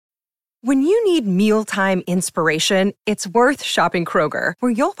When you need mealtime inspiration, it's worth shopping Kroger,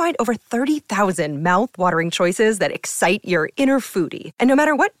 where you'll find over 30,000 mouth-watering choices that excite your inner foodie. And no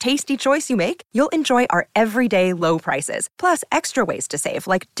matter what tasty choice you make, you'll enjoy our everyday low prices, plus extra ways to save,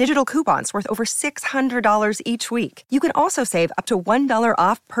 like digital coupons worth over $600 each week. You can also save up to $1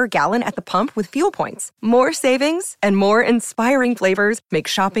 off per gallon at the pump with fuel points. More savings and more inspiring flavors make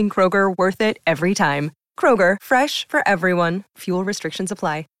shopping Kroger worth it every time. Kroger, fresh for everyone. Fuel restrictions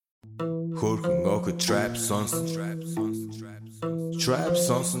apply. Хөрхөн охид trap сонсон trap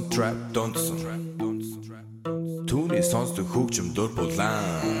сонсон trap донсон түүний сонсдог хөгжим дур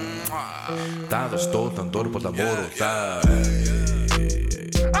булаан дагаж дуулан дур булаа мууруулаа.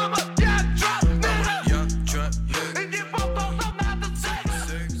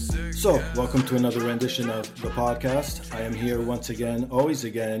 So, welcome to another rendition of the podcast. I am here once again, always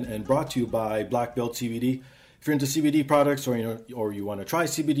again, and brought to you by Black Belt CBD. If you're into CBD products or you want to try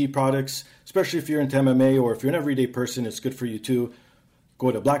CBD products, especially if you're into MMA or if you're an everyday person, it's good for you too.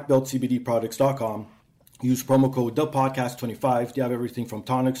 Go to blackbeltcbdproducts.com. Use promo code ThePodcast25. They have everything from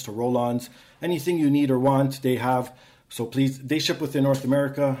tonics to roll-ons. Anything you need or want, they have. So please, they ship within North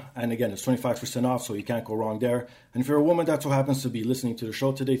America. And again, it's 25% off, so you can't go wrong there. And if you're a woman that so happens to be listening to the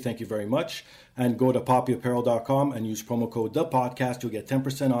show today, thank you very much. And go to poppyapparel.com and use promo code ThePodcast. You'll get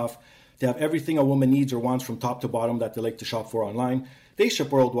 10% off. They have everything a woman needs or wants from top to bottom that they like to shop for online. They ship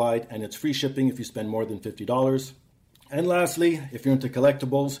worldwide, and it's free shipping if you spend more than $50. And lastly, if you're into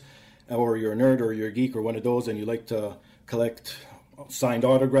collectibles, or you're a nerd or you're a geek or one of those, and you like to collect signed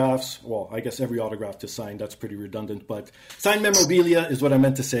autographs, well, I guess every autograph is signed. That's pretty redundant, but signed memorabilia is what I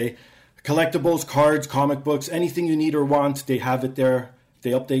meant to say. Collectibles, cards, comic books, anything you need or want, they have it there. They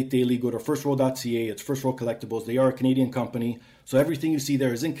update daily. Go to firstrow.ca. It's First Row Collectibles. They are a Canadian company. So everything you see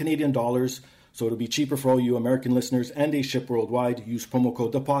there is in Canadian dollars. So it'll be cheaper for all you American listeners. And they ship worldwide. Use promo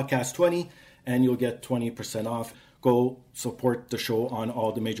code ThePodcast20 and you'll get 20% off. Go support the show on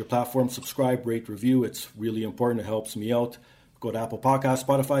all the major platforms. Subscribe, rate, review. It's really important. It helps me out. Go to Apple Podcasts,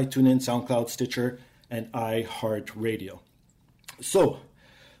 Spotify, TuneIn, SoundCloud, Stitcher, and iHeartRadio. So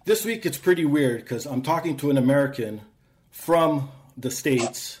this week it's pretty weird because I'm talking to an American from the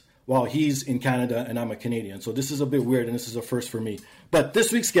States while he's in Canada and I'm a Canadian. So this is a bit weird and this is a first for me. But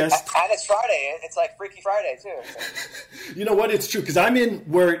this week's guest... And it's Friday. It's like Freaky Friday, too. You know what? It's true because I'm in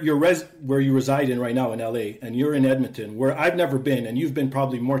where you reside in right now in LA and you're in Edmonton where I've never been and you've been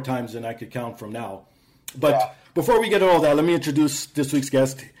probably more times than I could count from now. But before we get to all that, let me introduce this week's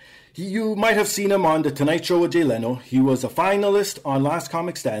guest. You might have seen him on The Tonight Show with Jay Leno. He was a finalist on Last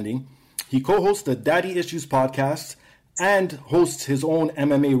Comic Standing. He co-hosts the Daddy Issues podcast and hosts his own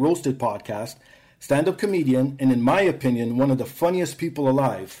MMA Roasted podcast, stand-up comedian, and in my opinion, one of the funniest people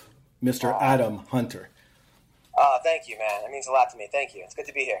alive, Mr. Adam Hunter. Thank you, man. That means a lot to me. Thank you. It's good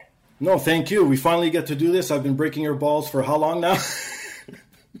to be here. No, thank you. We finally get to do this. I've been breaking your balls for how long now?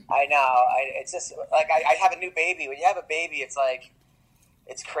 I know. It's just, like, I have a new baby. When you have a baby, it's like,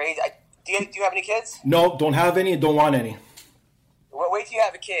 it's crazy. Do you have any kids? No, don't have any, don't want any. Wait till you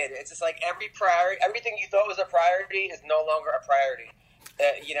have a kid. It's just like everything you thought was a priority is no longer a priority.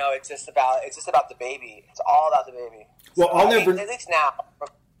 It's just about the baby. It's all about the baby. Well, so, at least now,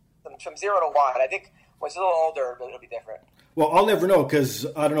 from 0 to 1. I think when it's a little older, it'll be different. Well, I'll never know because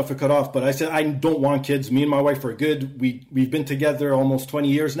I don't know if it cut off, but I said I don't want kids. Me and my wife are good. We've been together almost 20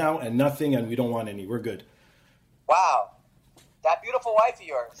 years now, and we don't want any. We're good. Wow. That beautiful wife of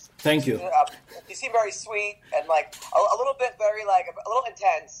yours. Thank you. You seem very sweet and like a little bit very like a little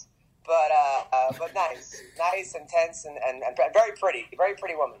intense, but nice, intense, and very pretty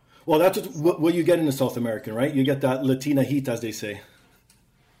woman. Well, that's what you get in the South American, right? You get that Latina heat, as they say.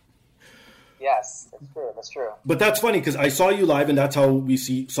 Yes, that's true. But that's funny because I saw you live, and that's how we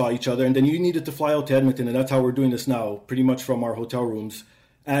saw each other. And then you needed to fly out to Edmonton, and that's how we're doing this now, pretty much from our hotel rooms.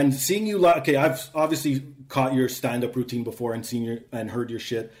 And seeing you live, okay, I've obviously caught your stand-up routine before and seen and heard your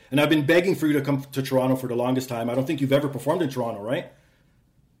shit. And I've been begging for you to come to Toronto for the longest time. I don't think you've ever performed in Toronto, right?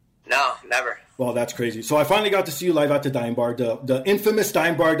 No, never. Well, that's crazy. So I finally got to see you live at the Dime Bar, the infamous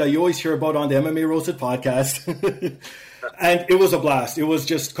Dime Bar that you always hear about on the MMA Roasted podcast. And it was a blast. It was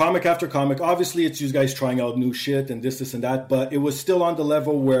just comic after comic. Obviously, it's you guys trying out new shit and this and that. But it was still on the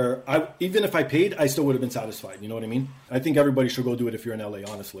level where even if I paid, I still would have been satisfied. You know what I mean? I think everybody should go do it if you're in LA,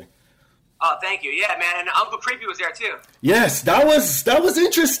 honestly. Oh, thank you. Yeah, man. And Uncle Creepy was there, too. Yes, that was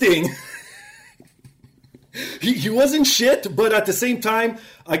interesting. He wasn't shit, but at the same time,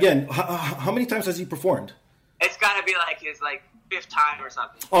 again, how many times has he performed? It's got to be like his fifth time or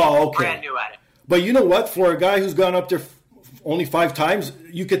something. Oh, okay. Brand new at it. But you know what? For a guy who's gone up there only 5 times.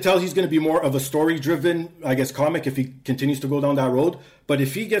 You could tell he's going to be more of a story-driven, I guess, comic if he continues to go down that road. But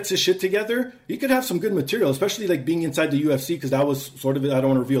if he gets his shit together, he could have some good material, especially like being inside the UFC, because that was sort of, I don't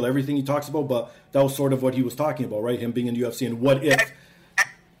want to reveal everything he talks about, but that was sort of what he was talking about, right? Him being in the UFC and what if.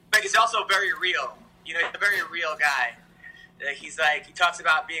 But he's also very real. You know, he's a very real guy. He's like, he talks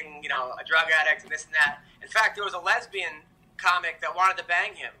about being, you know, a drug addict and this and that. In fact, there was a lesbian comic that wanted to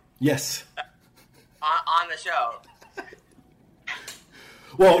bang him. Yes. On the show.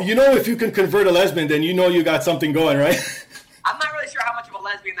 Well, you know, if you can convert a lesbian, then you know you got something going, right? I'm not really sure how much of a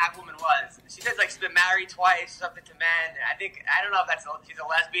lesbian that woman was. She says, like, she's been married twice, something to men. I don't know if she's a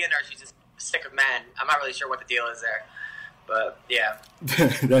lesbian or she's just sick of men. I'm not really sure what the deal is there. But, yeah.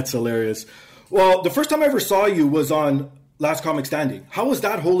 That's hilarious. Well, the first time I ever saw you was on Last Comic Standing. How was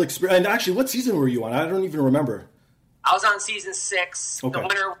that whole experience? And actually, what season were you on? I don't even remember. I was on season 6. Okay. The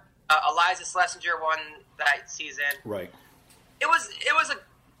winner, Eliza Schlesinger, won that season. Right. It was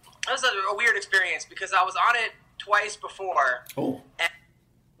a weird experience because I was on it twice before. Oh. And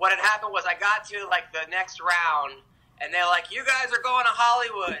what had happened was I got to like the next round, and they're like, "You guys are going to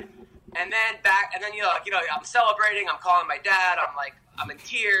Hollywood." And then you know, I'm celebrating. I'm calling my dad. I'm in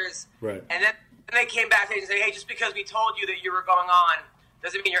tears. Right. And then they came back and said, "Hey, just because we told you that you were going on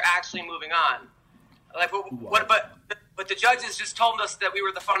doesn't mean you're actually moving on." Like, what? But the judges just told us that we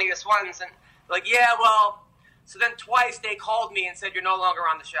were the funniest ones, and like, yeah, well. So then twice they called me and said, "You're no longer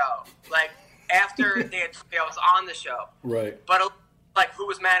on the show." Like after I was on the show, right? But like who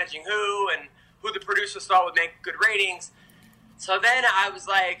was managing who and who the producers thought would make good ratings. So then I was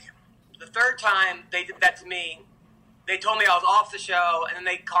like, the third time they did that to me, they told me I was off the show, and then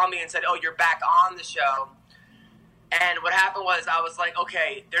they called me and said, "Oh, you're back on the show." And what happened was I was like,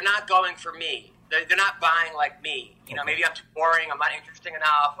 okay, they're not going for me. They're not buying like me. You know, maybe I'm too boring. I'm not interesting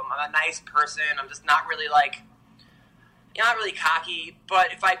enough. I'm a nice person. I'm just not really like. You're not really cocky,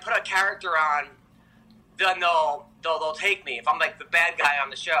 but if I put a character on, then they'll take me. If I'm like the bad guy on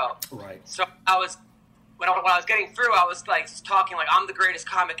the show, right? So when I was getting through, I was like talking like I'm the greatest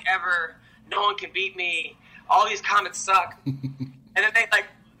comic ever. No one can beat me. All these comics suck. And then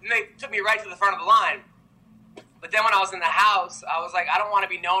they took me right to the front of the line. But then when I was in the house, I was like, I don't want to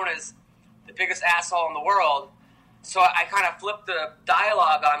be known as the biggest asshole in the world. So I kind of flipped the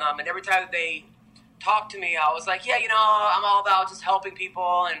dialogue on them, and every time that they talked to me, I was like, yeah, you know, I'm all about just helping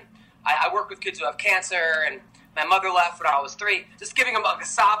people, and I work with kids who have cancer, and my mother left when I was 3, just giving them like a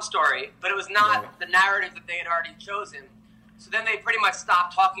sob story, but it was not the narrative that they had already chosen. So then they pretty much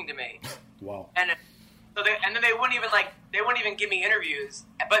stopped talking to me. Wow. And then they wouldn't even give me interviews,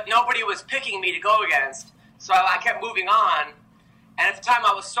 but nobody was picking me to go against, so I kept moving on. And at the time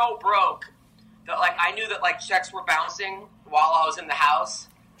I was so broke that like I knew that like checks were bouncing while I was in the house,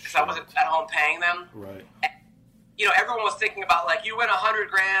 because I wasn't at home paying them. Right. And, you know, everyone was thinking about, like, you win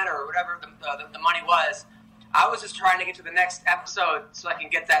 $100,000 or whatever the money was. I was just trying to get to the next episode so I can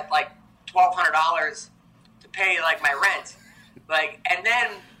get that, like, $1,200 to pay, like, my rent. Like, and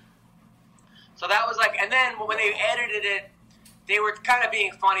then, so that was, like, and then when they edited it, they were kind of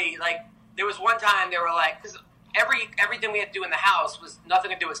being funny. Like, there was one time they were like, because everything we had to do in the house was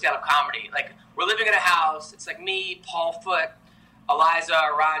nothing to do with stand-up comedy. Like, we're living in a house. It's, like, me, Paul Foote, Eliza,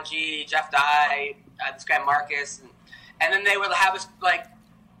 Ron G, Jeff Dye, this guy Marcus, and then they would have us like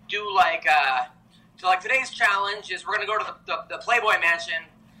do like so like today's challenge is we're gonna go to the Playboy Mansion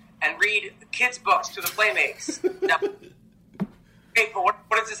and read kids' books to the Playmates. Now, hey, but what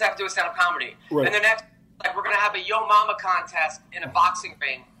does this have to do with stand-up comedy? Right. And the next, like, we're gonna have a Yo Mama contest in a boxing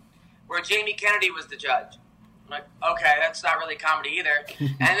ring where Jamie Kennedy was the judge. I'm like, okay, that's not really comedy either.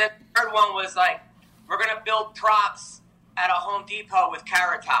 And then the third one was like, we're gonna build props at a Home Depot with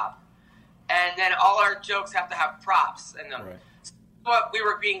Carrot Top, and then all our jokes have to have props in them. Right. So what we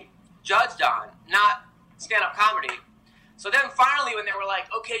were being judged on, not stand-up comedy. So then finally, when they were like,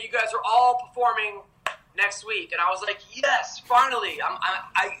 "Okay, you guys are all performing next week," and I was like, "Yes, finally!"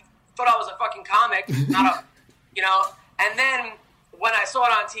 I thought I was a fucking comic, not a, you know. And then when I saw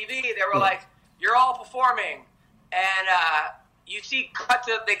it on TV, they were like, "You're all performing," and you see,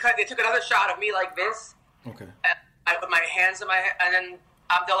 they took another shot of me like this. Okay. And I put my hands in my head, and then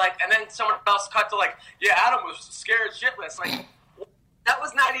they're like, and then someone else cut to like, yeah, Adam was scared shitless. Like, that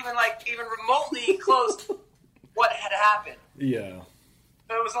was not even remotely close to what had happened. Yeah.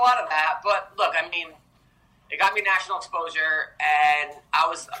 There was a lot of that, but look, I mean, it got me national exposure, and I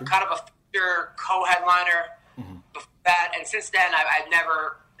was kind of a feature co-headliner before that, and since then I've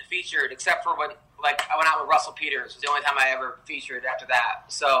never featured except for when like I went out with Russell Peters. It was the only time I ever featured after that.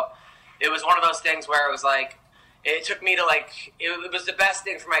 So it was one of those things where it was like, it took me to like, it was the best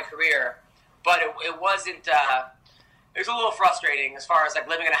thing for my career, but it wasn't, it was a little frustrating as far as like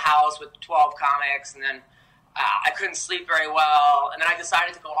living in a house with 12 comics, and then I couldn't sleep very well, and then I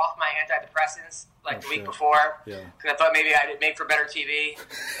decided to go off my antidepressants like the week before because I thought maybe I'd make for better TV,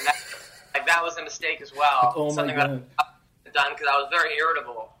 and that was a mistake as well. Oh Something my God. that I done because I was very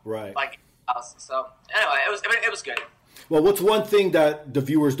irritable. Right. Like, so anyway, it was good. Well, what's one thing that the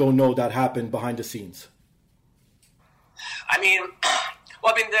viewers don't know that happened behind the scenes? I mean,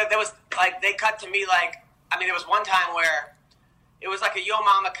 there was like they cut to me like there was one time where it was like a Yo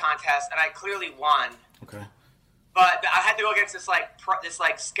Mama contest and I clearly won. Okay. But I had to go against this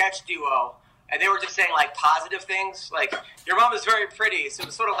sketch duo, and they were just saying like positive things, like your mom is very pretty. So it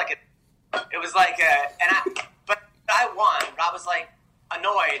was sort of like but I won. But I was like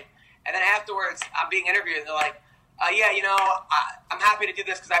annoyed, and then afterwards I'm being interviewed, and they're like, I'm happy to do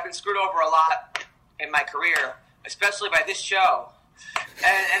this because I've been screwed over a lot in my career, especially by this show.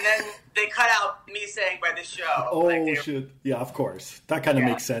 And then they cut out me saying by this show. Oh, shit. Yeah, of course. That kind of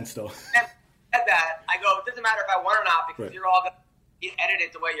makes sense, though. And said that, I go, it doesn't matter if I won or not because you're all going to edit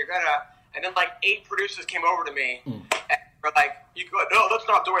it the way you're going to. And then, 8 producers came over to me and were like, you go, no, that's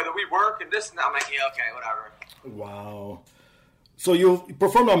not the way that we work and this and that. I'm like, yeah, okay, whatever. Wow. So you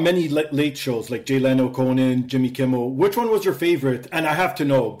performed on many late shows like Jay Leno, Conan, Jimmy Kimmel. Which one was your favorite? And I have to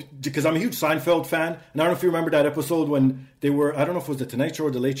know, because I'm a huge Seinfeld fan. And I don't know if you remember that episode when they were, I don't know if it was the Tonight Show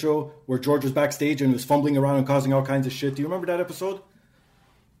or the Late Show, where George was backstage and was fumbling around and causing all kinds of shit. Do you remember that episode?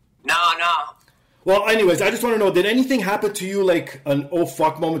 No. Well, anyways, I just want to know, did anything happen to you like an oh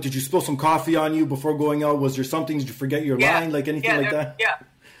fuck moment? Did you spill some coffee on you before going out? Was there something, did you forget your line? Like anything like that? Yeah.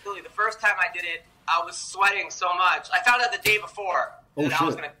 Really, the first time I did it, I was sweating so much. I found out the day before that I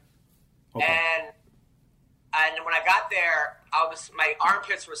was going to... Okay. And when I got there, my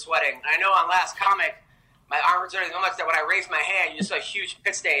armpits were sweating. And I know on Last Comic, my arm was sweating so much that when I raised my hand, you just saw huge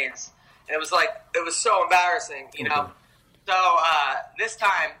pit stains. And it was so embarrassing, you know? So this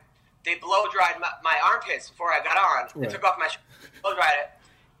time, they blow-dried my armpits before I got on. Right. They took off my shirt, blow-dried it.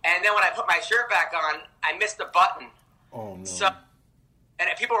 And then when I put my shirt back on, I missed a button. Oh, no. So, and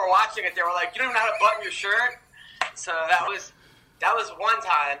if people were watching it, they were like, you don't even know how to button your shirt? So that was one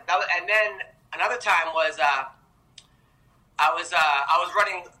time. And then another time was I was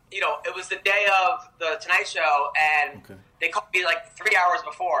running, it was the day of the Tonight Show, and they called me 3 hours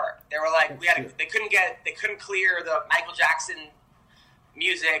before. They were like, they couldn't clear the Michael Jackson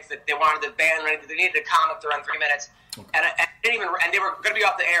music that they wanted the band ready. They needed a comic to run 3 minutes, and they were going to be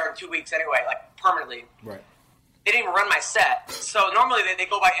off the air in 2 weeks anyway, permanently. Right. They didn't even run my set. So normally they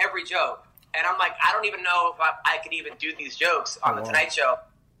go by every joke, and I'm like, I don't even know if I could even do these jokes on the Tonight Show,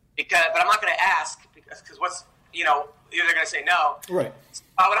 but I'm not going to ask because what's they're going to say no. Right. So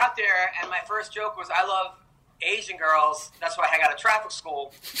I went out there, and my first joke was, I love Asian girls. That's why I got a traffic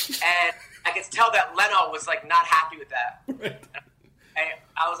school, and I could tell that Leno was not happy with that. Right. And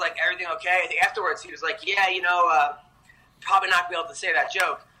I was like, everything okay? Afterwards, he was like, yeah, probably not be able to say that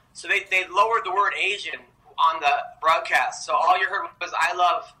joke. So they lowered the word Asian on the broadcast. So all you heard was, I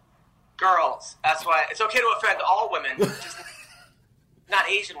love girls. That's why it's okay to offend all women, just not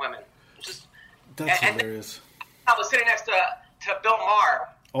Asian women. That's hilarious. I was sitting next to Bill Maher.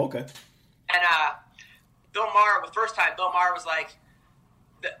 Oh, okay. And Bill Maher, the first time, Bill Maher was like,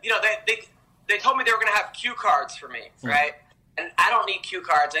 they told me they were going to have cue cards for me, right? And I don't need cue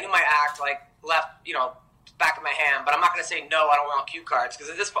cards. I knew my act, left, back of my hand. But I'm not going to say, no, I don't want cue cards.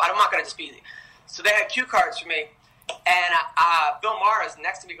 Because I'm not going to just be... So they had cue cards for me. And Bill Maher is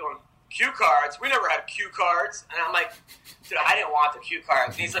next to me going, cue cards? We never had cue cards. And I'm like, dude, I didn't want the cue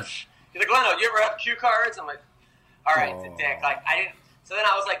cards. And he's like, Leno, do you ever have cue cards? I'm like, all right, dick. I didn't... So then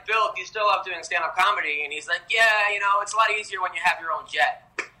I was like, Bill, do you still love doing stand-up comedy? And he's like, yeah, it's a lot easier when you have your own jet.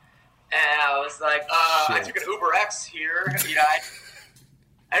 And I was like, I took an Uber X here. I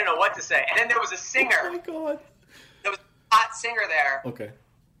didn't know what to say. And then there was a singer. Oh, my God. There was a hot singer there. Okay.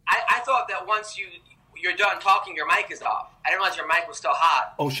 I thought that once you're done talking, your mic is off. I didn't realize your mic was still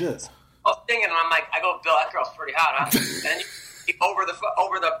hot. Oh, shit. I was singing, and I'm like, Bill, that girl's pretty hot, huh? And then you over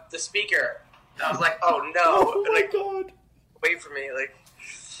the speaker. And I was like, oh, no. Oh, my God. Wait for me.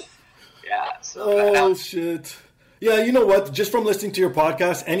 Yeah. So shit. Yeah, you know what? Just from listening to your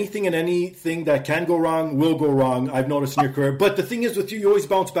podcast, anything and anything that can go wrong will go wrong, I've noticed in your career. But the thing is with you always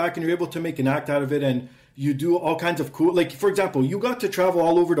bounce back and you're able to make an act out of it, and you do all kinds of cool... for example, you got to travel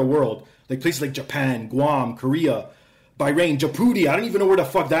all over the world. Places like Japan, Guam, Korea, Bahrain, Djibouti. I don't even know where the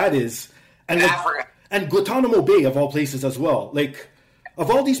fuck that is. And Africa. And Guantanamo Bay, of all places as well.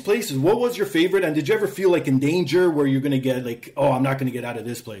 Of all these places, what was your favorite? And did you ever feel in danger where you're going to get I'm not going to get out of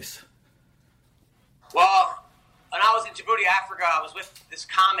this place? Well... When I was in Djibouti, Africa, I was with this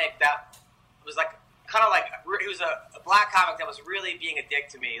comic that was kind of like, he was a black comic that was really being a dick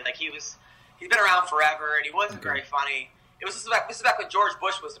to me. Like he's been around forever, and he wasn't very funny. This is back when George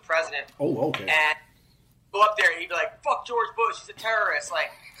Bush was the president. Oh, okay. And go up there and he'd be like, "Fuck George Bush, he's a terrorist,"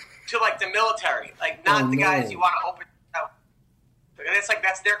 like to like the military, like not the guys you want to open out. And it's like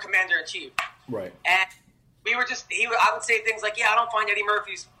that's their commander in chief. Right. And we were just I would say things like, "Yeah, I don't find Eddie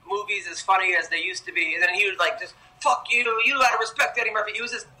Murphy's movies as funny as they used to be," and then he would like just, "Fuck you, you gotta respect Eddie Murphy." He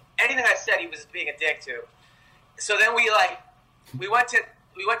was just anything I said, he was being a dick to. So then we went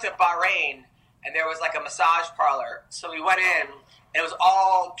to Bahrain. And there was like a massage parlor. So we went in, and it was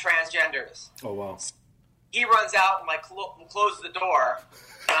all transgenders. Oh, wow. He runs out and like closes the door.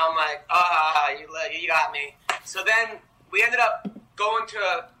 And I'm like, you got me. So then we ended up going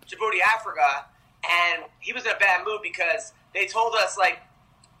to Djibouti, Africa, and he was in a bad mood because they told us like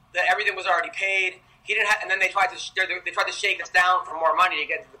that everything was already paid. He didn't have, and then they tried to shake us down for more money to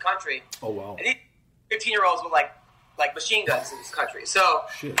get into the country. Oh, wow. And 15-year-olds were like machine guns in this country. So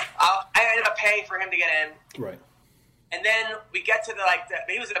I ended up paying for him to get in. Right. And then we get to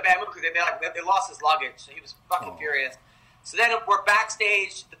he was in a bad mood because they lost his luggage. So he was fucking furious. So then we're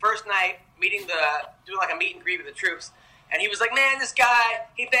backstage the first night doing like a meet and greet with the troops. And he was like, "Man, this guy,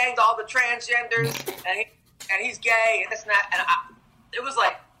 he banged all the transgenders and he's gay and this and that." And it was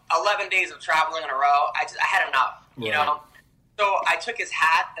like 11 days of traveling in a row. I had enough, you know? So I took his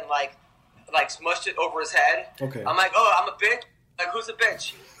hat and like smushed it over his head. Okay. I'm like, "Oh, I'm a bitch? Like, who's a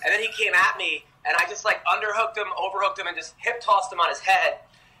bitch?" And then he came at me, and I just like underhooked him, overhooked him, and just hip tossed him on his head.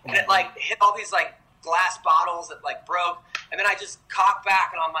 And it like hit all these like glass bottles that like broke. And then I just cocked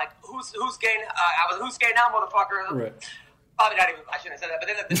back, and I'm like, "Who's gay? Who's gay now, motherfucker?" Right. Probably not even. I shouldn't have said that. But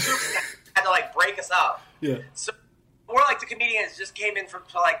then the troops had to like break us up. Yeah. So we're like the comedians just came in for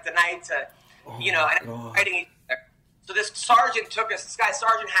like the night to, and fighting each other. So this sergeant took us. This guy,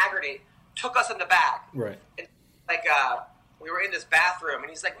 Sergeant Haggerty, took us in the back. Right. And, we were in this bathroom, and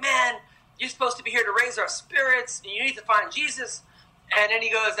he's like, "Man, you're supposed to be here to raise our spirits, and you need to find Jesus." And then he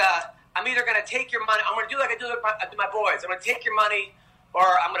goes, "I'm either going to take your money. I'm going to do like I do with my boys. I'm going to take your money, or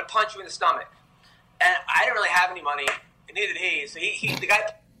I'm going to punch you in the stomach." And I didn't really have any money, and neither did he. So the guy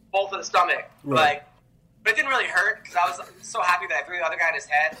both in the stomach, but it didn't really hurt because I was so happy that I threw the other guy in his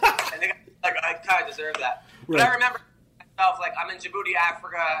head, and I kind of deserved that. Right. But I remember myself like I'm in Djibouti,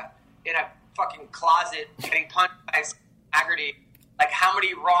 Africa, in a fucking closet, getting punched by Haggerty. Like, how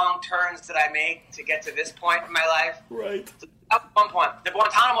many wrong turns did I make to get to this point in my life? Right. So at one point, the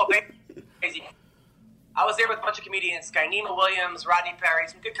Guantanamo Bay was crazy. I was there with a bunch of comedians, Nima Williams, Rodney Perry,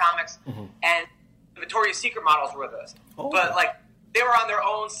 some good comics, and the Victoria's Secret models were with us. Oh. But, like, they were on their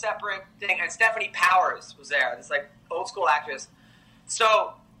own separate thing, and Stephanie Powers was there, this, like, old-school actress.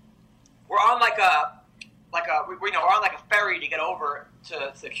 So we're on, we're on, like, a ferry to get over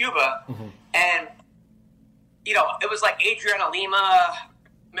to Cuba, and it was like Adriana Lima,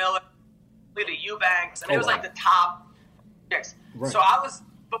 Miller, Lita Eubanks. I mean, it was like the top chicks. Right. So I was,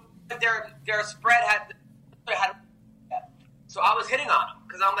 but their spread had. So I was hitting on them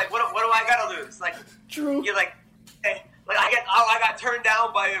because I'm like, what do I gotta lose? Like, true. You're like, I got turned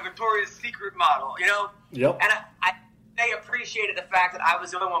down by a Victoria's Secret model, Yep. And they appreciated the fact that I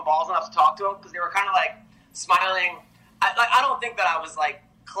was the only one balls enough to talk to them because they were kind of like smiling. I don't think that I was like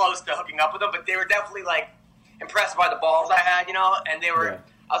close to hooking up with them, but they were definitely like impressed by the balls I had, and they were. Yeah.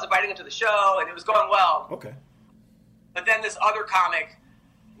 I was inviting them to the show, and it was going well. Okay. But then this other comic,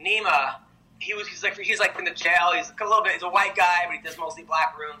 Nima, he's like in the jail. He's he's a white guy, but he does mostly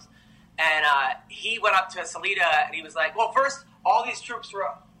black rooms. And he went up to Salida, and he was like, "Well, first, all these troops were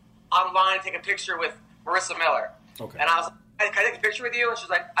online to take a picture with Marissa Miller." Okay. And I was like, "Can I take a picture with you?" And she's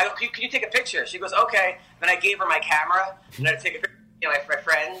like, "Can you take a picture?" She goes, "Okay." Then I gave her my camera, and I had to take a picture, my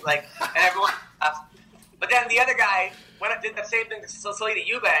friend, and everyone. But then the other guy went and did the same thing to Salida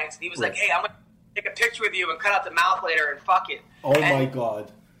Eubanks, and he was like, "Hey, I'm going to take a picture with you and cut out the mouth later and fuck it." Oh, and my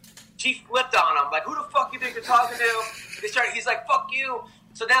God. She flipped on him, like, "Who the fuck you think you're talking to?" He's like, "Fuck you."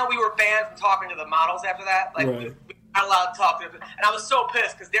 So now we were banned from talking to the models after that. Like, we weren't allowed to talk to them. And I was so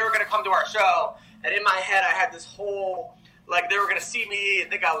pissed because they were going to come to our show, and in my head I had this whole, like, they were going to see me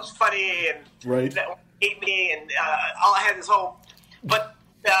and think I was funny and hate me, and all I had this whole... But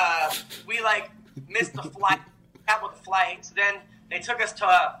we, like, missed the flight, got with the flight, so then they took us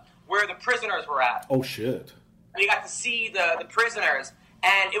to where the prisoners were at. Oh, shit. We got to see the prisoners,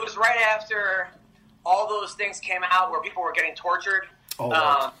 and it was right after all those things came out where people were getting tortured. Oh,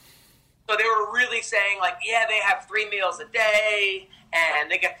 right. So they were really saying, like, yeah, they have 3 meals a day, and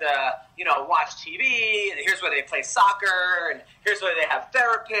they get to, watch TV, and here's where they play soccer, and here's where they have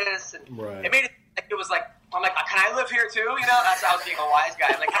therapists, and it made it was like, I'm like, can I live here too? That's how I was being a wise guy.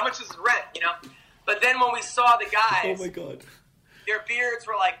 I'm like, how much is the rent, But But then when we saw the guys, oh my God, their beards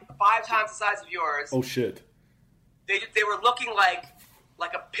were like 5 times the size of yours. Oh shit! They were looking like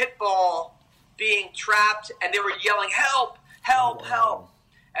a pit bull being trapped, and they were yelling, "Help! Help! Help!"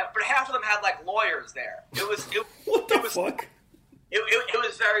 But half of them had like lawyers there. It was what the fuck? It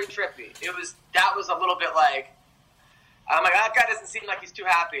was very trippy. That was a little bit like, I'm like, that guy doesn't seem like he's too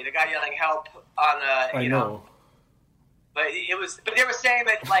happy. The guy yelling help on I know. But they were saying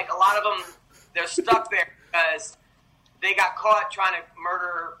that like a lot of them, they're stuck there because they got caught trying to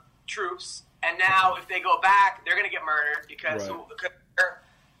murder troops, and now if they go back, they're going to get murdered because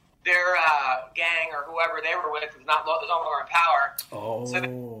their gang or whoever they were with is no longer in power. Oh. So they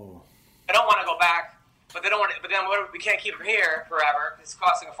don't want to go back. But they don't want to. But then we can't keep them here forever. It's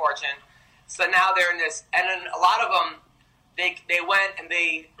costing a fortune. So now they're in this, and then a lot of them, they went and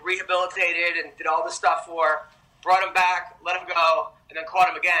they rehabilitated and did all this stuff brought them back, let them go, and then caught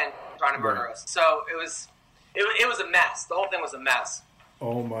them again trying to murder us. So it was a mess. The whole thing was a mess.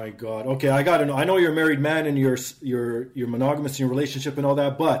 Oh my God. Okay, I gotta know. I know you're a married man and you're monogamous in your relationship and all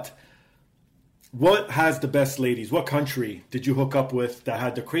that, but what has the best ladies? What country did you hook up with that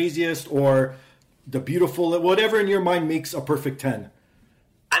had the craziest or the beautiful, whatever in your mind makes a perfect 10?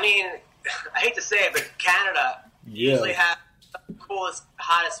 I mean, I hate to say it, but Canada usually has the coolest,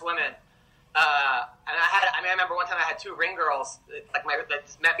 hottest women. And I remember one time I had 2 ring girls that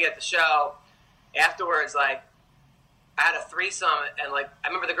met me at the show. Afterwards, like, I had a threesome, and like I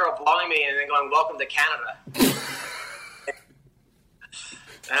remember the girl blowing me and then going, "Welcome to Canada."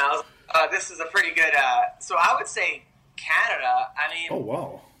 And I was like, this is a pretty good. So I would say Canada. I mean, oh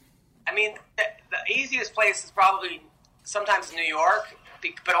wow. I mean, the easiest place is probably sometimes New York,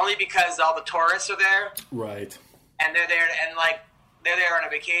 but only because all the tourists are there. Right. And they're there, and like they're there on a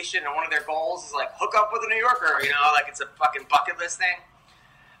vacation, and one of their goals is like hook up with a New Yorker. You know, like it's a fucking bucket list thing.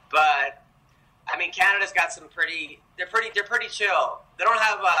 But I mean, Canada's got some pretty. They're pretty chill. They don't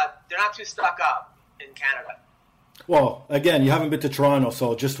have. They're not too stuck up in Canada. Well, again, you haven't been to Toronto,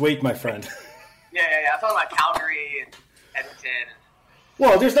 so just wait, my friend. Yeah. I'm talking about Calgary and Edmonton.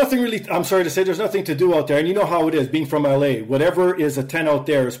 Well, there's nothing really, I'm sorry to say, there's nothing to do out there. And you know how it is, being from LA. Whatever is a 10 out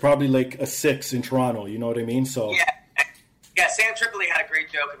there is probably like a 6 in Toronto. You know what I mean? So Yeah, Sam Tripoli had a great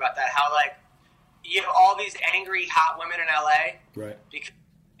joke about that. How, like, you have all these angry, hot women in LA. Right. Because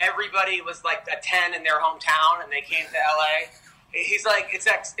everybody was like a 10 in their hometown and they came to LA. He's like, it's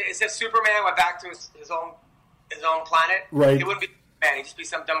if Superman went back to his own planet. Right. He wouldn't be Superman. He'd just be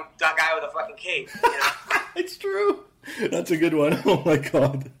some dumb guy with a fucking cape. You know? It's true. That's a good one. Oh my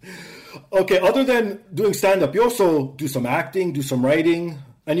God. Okay, other than doing stand-up, you also do some acting, do some writing,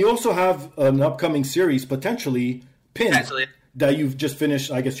 and you also have an upcoming series, potentially, Pinned, that you've just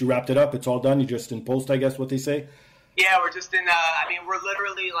finished. I guess you wrapped it up. It's all done. You're just in post, I guess, what they say. Yeah, we're just in, we're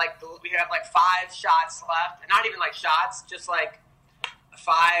literally, like, we have, like, 5 shots left. Not even, like, shots, just, like,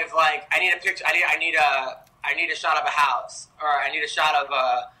 5, like, I need a picture, I need a shot of a house, or I need a shot of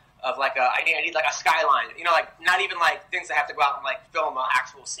I need like a skyline, you know, like not even like things that have to go out and like film an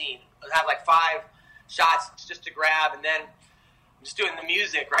actual scene. I have like 5 shots just to grab, and then I'm just doing the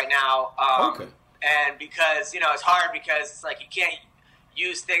music right now. Okay. And because, you know, it's hard because it's like you can't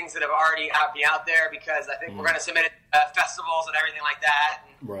use things that have already be out there because I think we're going to submit it to festivals and everything like that.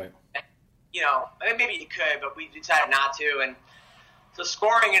 And, right. You know, maybe you could, but we decided not to. And so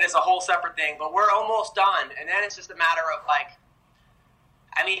scoring it is a whole separate thing, but we're almost done. And then it's just a matter of like,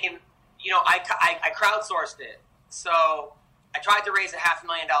 I mean, you know, I crowdsourced it. So I tried to raise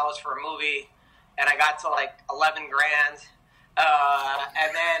 $500,000 for a movie, and I got to like $11,000.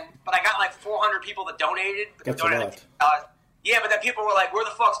 But I got like 400 people that donated. That's a lot. Yeah, but then people were like, "Where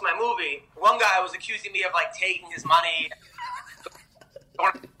the fuck's my movie?" One guy was accusing me of like taking his money,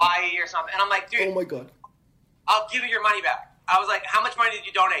 going to buy or something, and I'm like, "Dude, oh my God, I'll give you your money back." I was like, "How much money did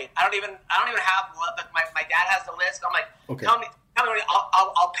you donate?" I don't even have. My dad has the list. I'm like, okay. Tell me,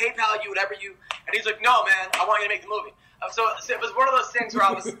 I'll PayPal you whatever you. And he's like, "No, man, I want you to make the movie." So it was one of those things where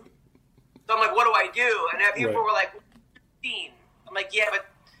I was. So I'm like, "What do I do?" And then people were like, 15. I'm like, "Yeah, but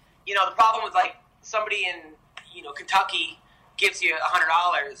you know, the problem was like somebody in Kentucky gives you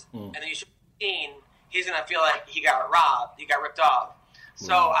 $100, and then you shoot 15, he's gonna feel like he got robbed, he got ripped off."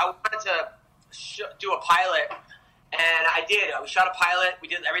 So I wanted to do a pilot, and I did. We shot a pilot. We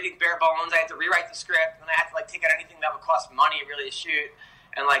did everything bare bones. I had to rewrite the script, and I had to like take out anything that would cost money really to shoot,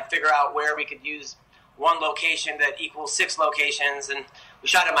 and like figure out where we could use one location that equals 6 locations. And we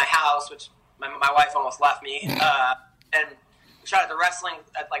shot at my house, which my wife almost left me, and we shot at the wrestling,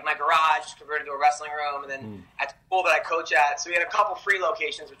 at like my garage, converted to a wrestling room, and then at the pool that I coach at. So we had a couple free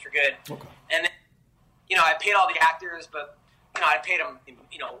locations, which were good. Okay. And then, I paid all the actors, but I paid them,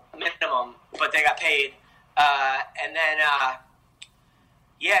 minimum, but they got paid. And then,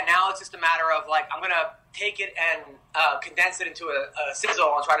 now it's just a matter of like, I'm going to take it and condense it into a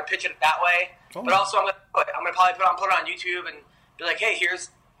sizzle and try to pitch it that way. Oh. But also I'm going to probably put it on YouTube and be like, hey, here's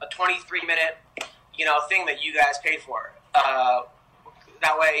a 23-minute, thing that you guys paid for.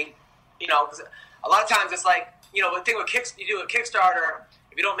 That way, because a lot of times it's like, the thing with you do a Kickstarter,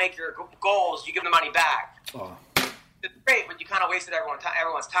 if you don't make your goals, you give the money back. Oh. It's great, but you kind of wasted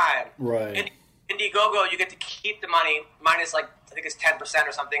everyone's time. Right. Indiegogo, you get to keep the money minus I think it's 10%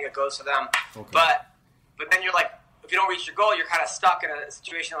 or something. It goes to them. Okay. But then you're like, if you don't reach your goal, you're kind of stuck in a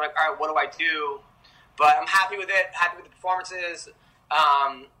situation like, all right, what do I do? But I'm happy with it. Happy with the performances.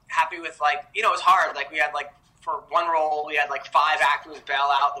 Happy with it's hard. Like we had for one role, we had 5 actors bail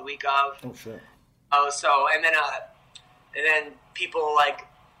out the week of. Oh shit. And then people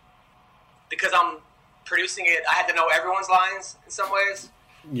because I'm producing it, I had to know everyone's lines in some ways.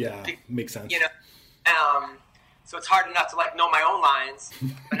 Yeah, makes sense. So it's hard enough to know my own lines,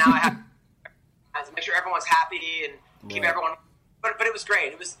 but now I have to make sure everyone's happy and keep everyone. But it was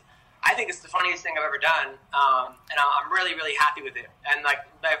great. I think it's the funniest thing I've ever done, and I'm really really happy with it. And my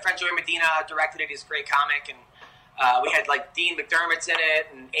friend Joey Medina directed it. He's a great comic, and we had Dean McDermott's in it,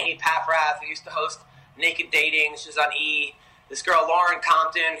 and Amy Paffrath, who used to host Naked Dating. She was on E! This girl Lauren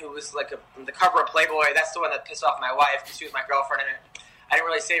Compton, who was on the cover of Playboy. That's the one that pissed off my wife because she was my girlfriend in it. I didn't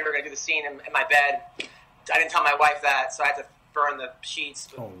really say we were going to do the scene in my bed. I didn't tell my wife that, so I had to burn the sheets.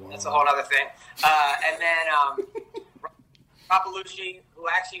 Oh, wow. That's a whole other thing. And then Rob Belushi, who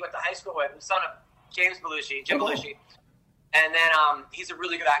I actually went to high school with, who's son of Jim Belushi. And then he's a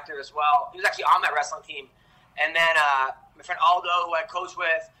really good actor as well. He was actually on that wrestling team. And then my friend Aldo, who I coach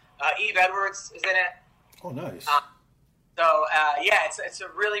with, Eve Edwards is in it. Oh, nice. It's a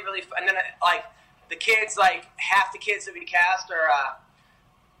really, really fun. And then, the kids, half the kids that we cast are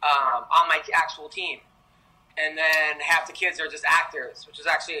on my actual team. And then half the kids are just actors, which is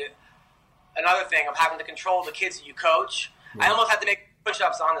actually another thing of having to control the kids that you coach. Right. I almost had to make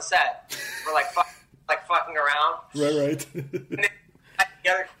push-ups on the set for, fucking around. Right. And then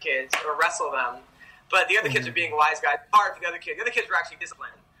the other kids, or wrestle them. But the other kids are being wise guys. Hard for the other kids. The other kids were actually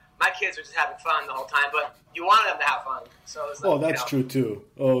disciplined. My kids are just having fun the whole time, but you wanted them to have fun. So it's that's true too.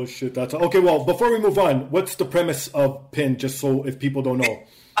 Oh shit, that's okay. Well, before we move on, what's the premise of Pin? Just so if people don't know,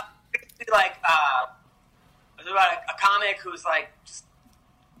 it's about a comic who's just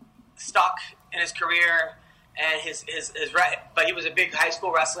stuck in his career, and but he was a big high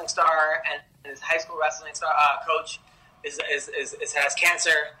school wrestling star, and his high school wrestling star coach has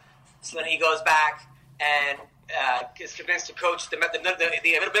cancer. So then he goes back and is convinced to coach the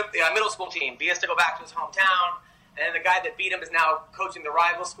middle school team. He has to go back to his hometown, and then the guy that beat him is now coaching the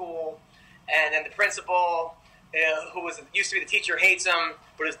rival school, and then the principal, who used to be the teacher, hates him,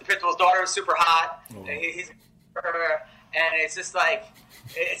 but the principal's daughter is super hot, and it's just and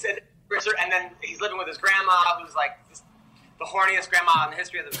then he's living with his grandma, who's the horniest grandma in the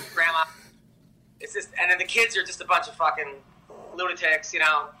history of the grandma. It's just, and then the kids are just a bunch of fucking lunatics, so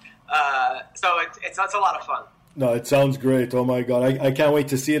it's a lot of fun. No, it sounds great. Oh my God. I can't wait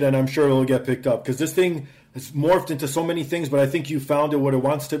to see it, and I'm sure it'll get picked up because this thing has morphed into so many things, but I think you found it what it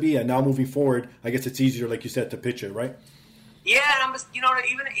wants to be, and now moving forward, I guess it's easier, like you said, to pitch it, right? Yeah, and I'm just, even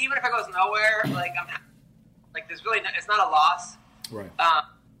if it goes nowhere, I'm there's really, it's not a loss. Right.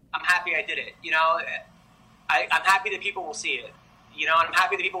 I'm happy I did it, I'm happy that people will see it, and I'm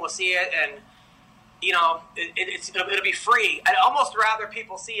happy that people will see it, and, it'll be free. I'd almost rather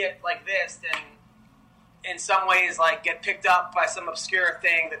people see it like this than in some ways get picked up by some obscure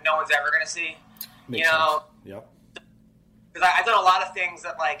thing that no one's ever going to see. Makes sense. Yep. Because I've done a lot of things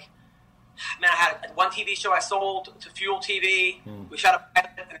that I had one TV show I sold to Fuel TV. We shot a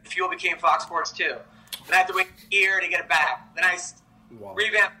pilot, and Fuel became Fox Sports 2. Then I had to wait a year to get it back. Then I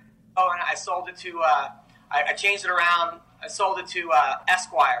revamped and I sold it to I changed it around. I sold it to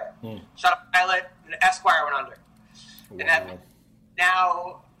Esquire. Shot a pilot, and Esquire went under. Wow. And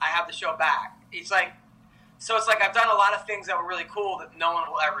now I have the show back. It's I've done a lot of things that were really cool that no one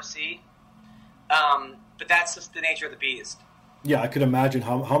will ever see. But that's just the nature of the beast. Yeah, I could imagine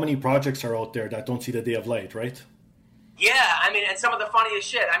how many projects are out there that don't see the day of light, right? Yeah, and some of the funniest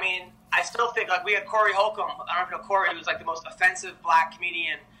shit. I still think, we had Corey Holcomb. I don't know if you know Corey. He was, the most offensive black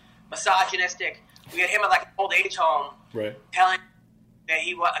comedian, misogynistic. We had him at, an old age home. Right. Telling that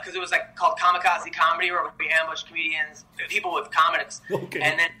he was, because it was, called Kamikaze Comedy, where we ambushed comedians, people with comics. Okay.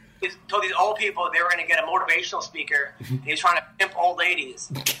 And then he told these old people they were going to get a motivational speaker. And he was trying to pimp old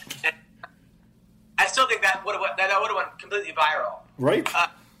ladies. And I still think that would have went completely viral. Right.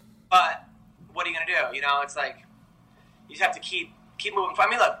 But what are you going to do? It's You just have to keep moving. I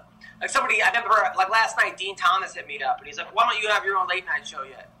mean, look, like somebody, I remember, like last night, Dean Thomas hit me up, and he's like, why don't you have your own late night show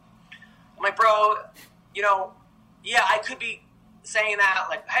yet? I'm like, bro, you know, yeah, I could be saying that,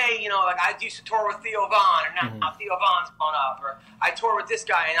 like, hey, you know, like I used to tour with Theo Von, and now Theo Von's blown up, or I tour with this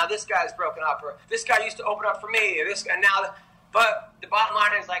guy, and now this guy's broken up, or this guy used to open up for me, or this guy now. But the bottom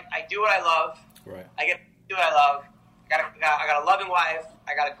line is, like, I do what I love. Right. I get to do what I love. I got a loving wife.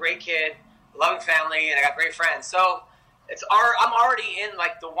 I got a great kid, a loving family, and I got great friends. So I'm already in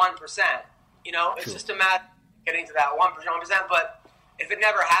like the 1%. You know, it's just a matter of getting to that 1%. But if it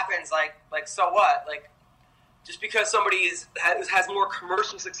never happens, like so what? Like, just because somebody has more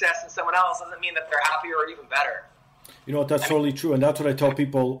commercial success than someone else doesn't mean that they're happier or even better. You know what? That's totally true. And that's what I tell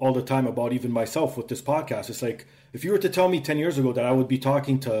people all the time about even myself with this podcast. It's like, if you were to tell me 10 years ago that I would be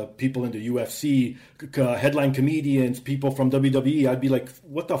talking to people in the UFC, headline comedians, people from WWE, I'd be like,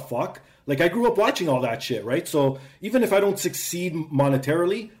 what the fuck? Like, I grew up watching all that shit, right? So even if I don't succeed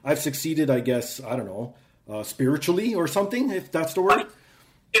monetarily, I've succeeded, I guess, I don't know, spiritually or something, if that's the word.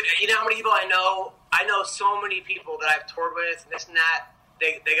 You know how many people I know? I know so many people that I've toured with, and this and that.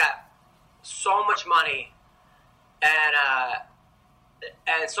 They got so much money and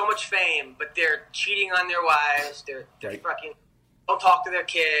so much fame, but they're cheating on their wives. They're right. Fucking don't talk to their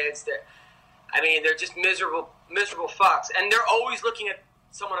kids. They're just miserable fucks, and they're always looking at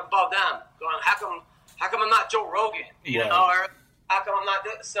someone above them, going, "How come I'm not Joe Rogan? You know, or how come I'm not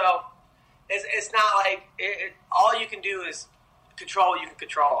this?" So it's not like all you can do is control what you can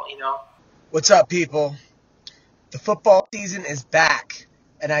control. You know. What's up, people? The football season is back,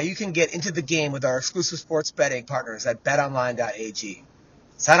 and now you can get into the game with our exclusive sports betting partners at betonline.ag.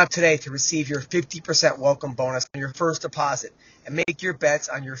 Sign up today to receive your 50% welcome bonus on your first deposit and make your bets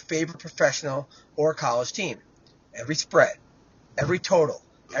on your favorite professional or college team. Every spread, every total,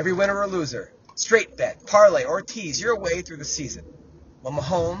 every winner or loser, straight bet, parlay, or tease your way through the season. Will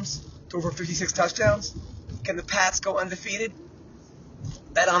Mahomes throw over 56 touchdowns? Can the Pats go undefeated?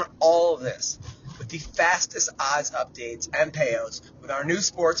 Bet on all of this with the fastest odds updates and payouts with our new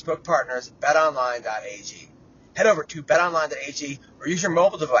sportsbook partners, betonline.ag. Head over to betonline.ag or use your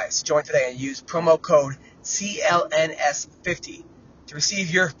mobile device to join today and use promo code CLNS50 to receive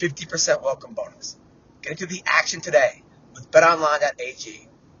your 50% welcome bonus. Get into the action today with betonline.ag,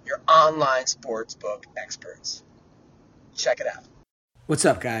 your online sportsbook experts. Check it out. What's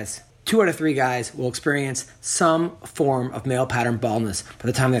up, guys? 2 out of 3 guys will experience some form of male pattern baldness by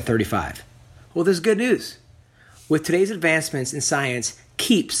the time they're 35. Well, there's good news. With today's advancements in science,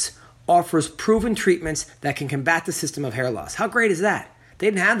 Keeps offers proven treatments that can combat the system of hair loss. How great is that? They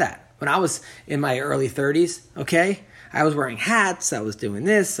didn't have that when I was in my early 30s, okay? I was wearing hats, I was doing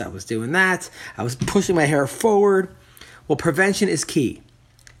this, I was doing that, I was pushing my hair forward. Well, prevention is key,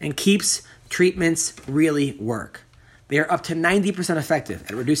 and Keeps treatments really work. They are up to 90% effective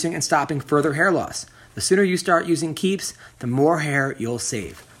at reducing and stopping further hair loss. The sooner you start using Keeps, the more hair you'll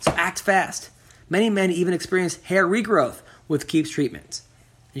save. So act fast. Many men even experience hair regrowth with Keeps treatments.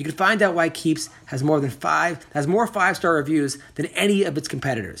 You can find out why Keeps has more 5-star reviews than any of its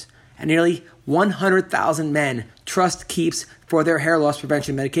competitors. And nearly 100,000 men trust Keeps for their hair loss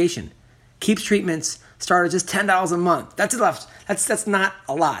prevention medication. Keeps treatments start at just $10 a month. That's not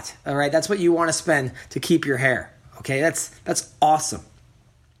a lot, all right? That's what you want to spend to keep your hair. Okay, that's awesome.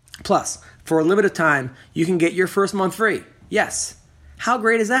 Plus, for a limited time, you can get your first month free. Yes. How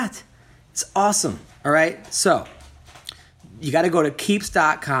great is that? It's awesome. All right. So you got to go to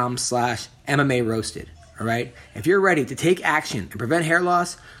keeps.com/MMA roasted. All right. If you're ready to take action and prevent hair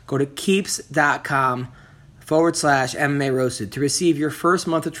loss, go to keeps.com/MMA roasted to receive your first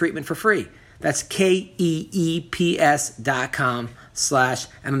month of treatment for free. That's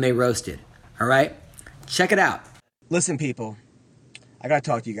KEEPS.com/MMA roasted. All right. Check it out. Listen, people, I got to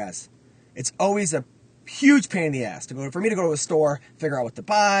talk to you guys. It's always a huge pain in the ass for me to go to a store, figure out what to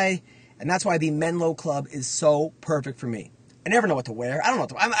buy, and that's why the Menlo Club is so perfect for me. I never know what to wear. I don't know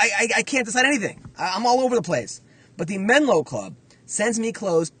what to wear. I can't decide anything. I'm all over the place. But the Menlo Club sends me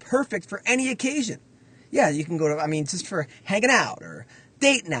clothes perfect for any occasion. Yeah, you can go to, just for hanging out or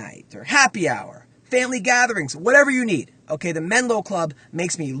date night or happy hour, family gatherings, whatever you need. Okay, the Menlo Club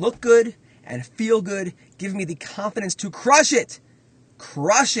makes me look good and feel good, giving me the confidence to crush it.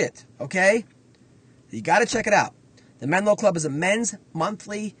 Crush it, okay? You got to check it out. The Menlo Club is a men's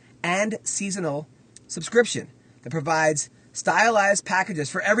monthly and seasonal subscription that provides stylized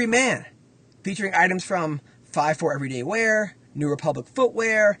packages for every man, featuring items from 5-4 everyday wear, New Republic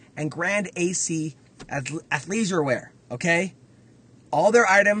footwear, and Grand AC athleisure wear, okay? All their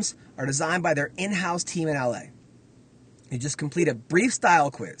items are designed by their in-house team in LA. You just complete a brief style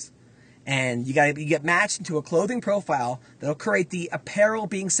quiz, And you get matched into a clothing profile that'll create the apparel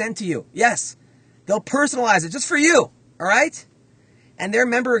being sent to you. Yes, they'll personalize it just for you, all right? And their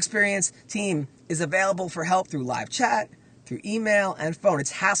member experience team is available for help through live chat, through email, and phone.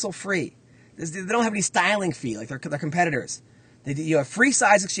 It's hassle-free. They don't have any styling fee like their competitors. You have free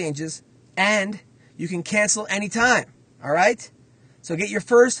size exchanges, and you can cancel anytime, all right? So get your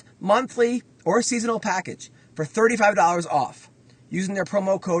first monthly or seasonal package for $35 off using their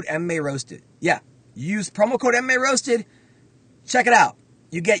promo code MMARoasted. Yeah, use promo code MMARoasted. Check it out.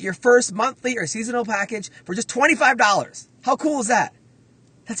 You get your first monthly or seasonal package for just $25. How cool is that?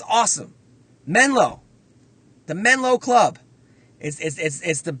 That's awesome. Menlo, the Menlo Club,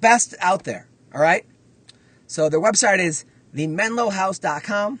 it's the best out there, all right? So their website is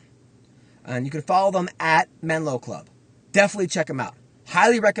themenlohouse.com, and you can follow them at Menlo Club. Definitely check them out.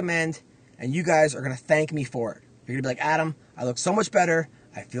 Highly recommend, and you guys are going to thank me for it. You're going to be like, Adam, I look so much better.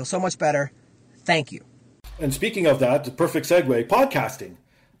 I feel so much better. Thank you. And speaking of that, the perfect segue, podcasting.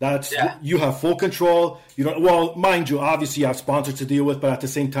 You have full control. You don't, well, mind you, obviously you have sponsors to deal with, but at the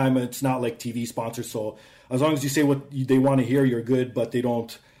same time, it's not like TV sponsors. So as long as you say what they want to hear, you're good, but they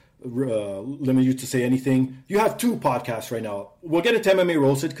don't limit you to say anything. You have 2 podcasts right now. We'll get into MMA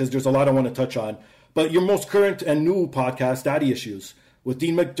Roasted because there's a lot I want to touch on. But your most current and new podcast, Daddy Issues, with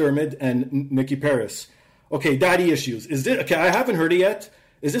Dean McDermott and Nikki Paris. Okay, Daddy Issues. Is this, okay, I haven't heard it yet.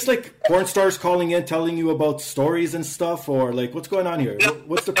 Is this like porn stars calling in, telling you about stories and stuff, or like what's going on here? No,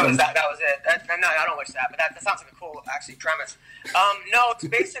 what's the premise? That was it. No, I don't wish that, but that sounds like a cool, actually, premise. No, it's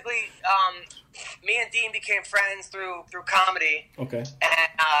basically me and Dean became friends through comedy. Okay. And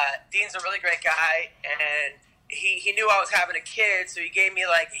Dean's a really great guy, and he knew I was having a kid, so he gave me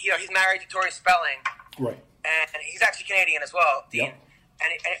like, he's married to Tori Spelling. Right. And he's actually Canadian as well, Dean. Yep.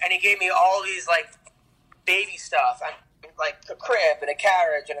 And he gave me all these like baby stuff. Like a crib and a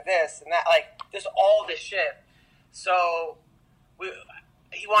carriage and a this and that, like just all this shit. So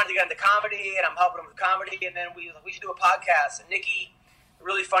he wanted to get into comedy, and I'm helping him with comedy, and then we should do a podcast. And Nikki,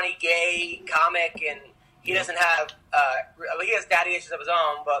 really funny gay comic, and he doesn't have he has daddy issues of his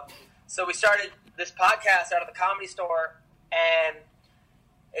own, but so we started this podcast out of the Comedy Store, and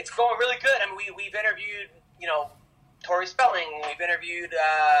it's going really good. I mean, we've interviewed Tori Spelling, we've interviewed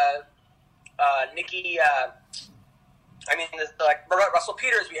Nikki. Like Russell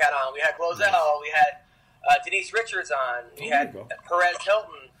Peters we had on. We had Glozell. We had Denise Richards on. We had Perez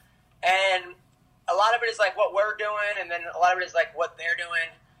Hilton. And a lot of it is like what we're doing, and then a lot of it is like what they're doing.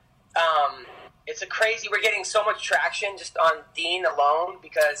 It's we're getting so much traction just on Dean alone,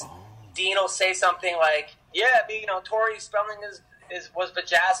 because Dean will say something like, Tori Spelling was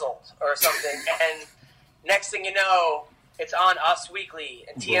bejazzled or something. And next thing you know, it's on Us Weekly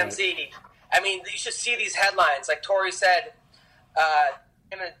and TMZ. Right. I mean, you should see these headlines. Like Tori said,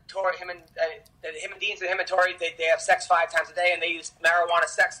 him and Dean said him and Tori, they have sex 5 times a day, and they use marijuana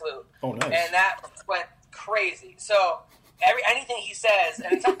sex lube. Oh, nice. And that went crazy. So anything he says,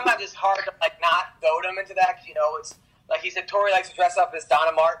 and sometimes it's hard to like not goad him into that, because it's like he said, Tori likes to dress up as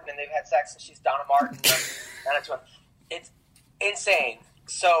Donna Martin, and they've had sex, and she's Donna Martin. It's insane.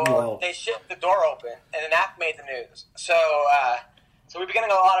 So they shipped the door open, and then that made the news. So we've been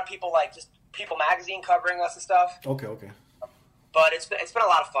getting a lot of people, like just People Magazine covering us and stuff. Okay. But it's been a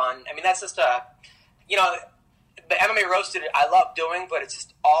lot of fun. I mean, that's just the MMA Roasted I love doing, but it's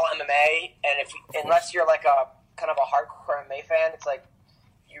just all MMA. And unless you're like a kind of a hardcore MMA fan, it's like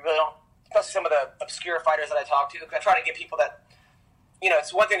you really don't. Especially some of the obscure fighters that I talk to, I try to get people that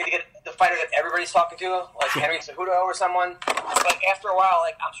it's one thing to get the fighter that everybody's talking to, like Henry Cejudo or someone. But after a while,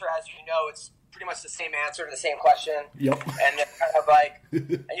 like I'm sure as you know, it's pretty much the same answer to the same question. Yep. And they're kind of like,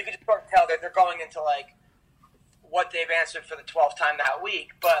 and you can just sort of tell that they're going into like what they've answered for the 12th time that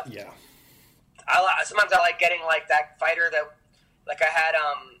week. But yeah, sometimes I like getting like that fighter that, like I had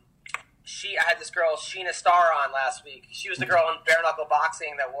this girl Sheena Starr on last week. She was the girl in bare knuckle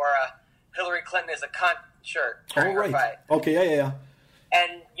boxing that wore a Hillary Clinton is a cunt shirt during her fight. Okay, yeah.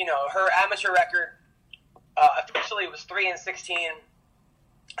 And her amateur record officially was 3-16.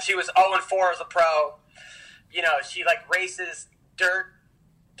 She was 0-4 as a pro. She like races dirt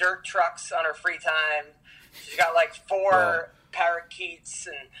trucks on her free time. She's got like 4 parakeets,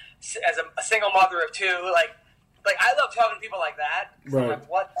 and as a single mother of 2. Like I love talking to people like that. Right. I'm like,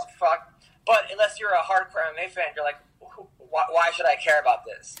 what the fuck? But unless you're a hardcore MMA fan, you're like, why should I care about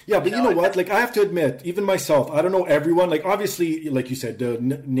this? Yeah, but you know what? Like, I have to admit, even myself, I don't know everyone. Like, obviously, like you said, the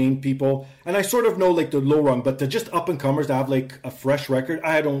named people, and I sort of know like the low rung, but the just up and comers that have like a fresh record,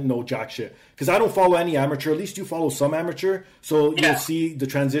 I don't know jack shit, because I don't follow any amateur. At least you follow some amateur, so you'll see the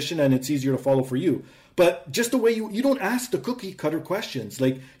transition, and it's easier to follow for you. But just the way you don't ask the cookie cutter questions.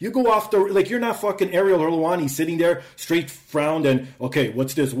 Like, you go off you're not fucking Ariel Helwani sitting there straight frowned and, okay,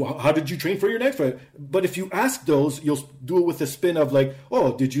 what's this? How did you train for your next fight? But if you ask those, you'll do it with a spin of like,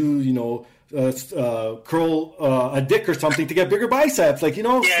 oh, did you, curl a dick or something to get bigger biceps? Like,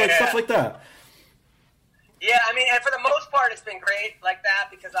 stuff like that. Yeah, I mean, and for the most part, it's been great like that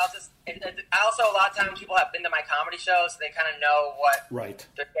because I also, a lot of times people have been to my comedy shows, so they kind of know what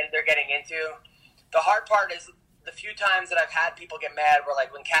they're getting into. The hard part is the few times that I've had people get mad were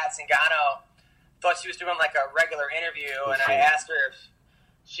like when Kat Zingano thought she was doing like a regular interview, and I asked her if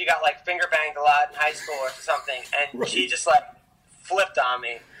she got like finger banged a lot in high school or something, and she just like flipped on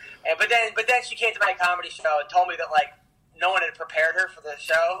me. But then she came to my comedy show and told me that like no one had prepared her for the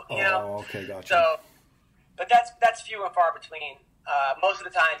show. Oh, okay, gotcha. So, but that's few and far between. Most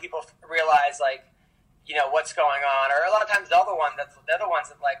of the time, people realize like what's going on, or a lot of times they're the ones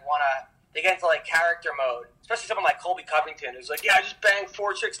that like they get into like character mode, especially someone like Colby Covington who's like, yeah, I just banged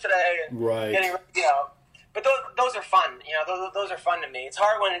 4 chicks today, and But those are fun. Those are fun to me. It's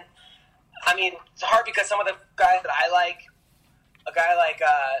hard it's hard because some of the guys that I like, a guy like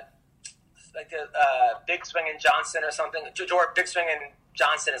the Big Swingin' Johnson or something. Big Swingin'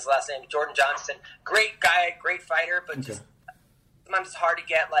 Johnson is the last name. Jordan Johnson, great guy, great fighter, but just sometimes it's hard to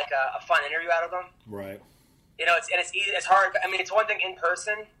get like a fun interview out of them. Right. It's easy. It's hard. I mean, it's one thing in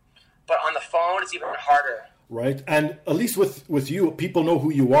person, but on the phone, it's even harder. Right. And at least with you, people know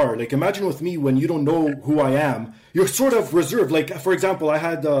who you are. Like, imagine with me, when you don't know who I am, you're sort of reserved. Like, for example, I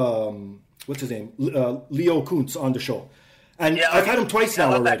had, what's his name? Leo Kuntz on the show. And I've had him twice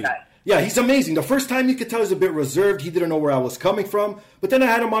now already. Yeah, he's amazing. The first time you could tell he was a bit reserved. He didn't know where I was coming from. But then I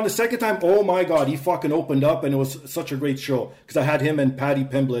had him on the second time. Oh, my God. He fucking opened up, and it was such a great show. Because I had him and Paddy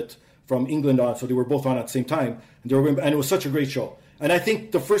Pimblett from England on, so they were both on at the same time. And it was such a great show. And I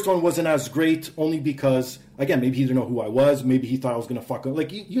think the first one wasn't as great only because, again, maybe he didn't know who I was. Maybe he thought I was going to fuck him.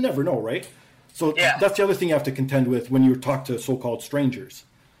 Like, you never know, right? So that's the other thing you have to contend with when you talk to so-called strangers.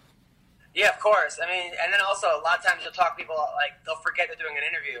 Yeah, of course. I mean, and then also a lot of times you'll talk to people, like, they'll forget they're doing an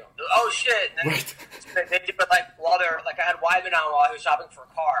interview. Oh, shit. And then they do it, like, while they're, like, I had Wyman on while he was shopping for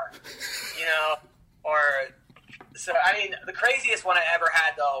a car, so, I mean, the craziest one I ever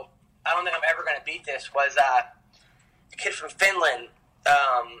had, though, I don't think I'm ever going to beat this, was a kid from Finland.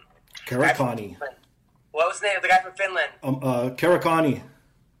 Karakani. What was the name of the guy from Finland? Karakani.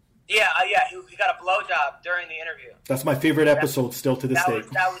 Yeah, he got a blowjob during the interview. That's my favorite episode still to this day.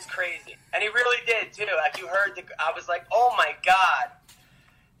 That was crazy. And he really did, too. Like, you heard, I was like, oh, my God.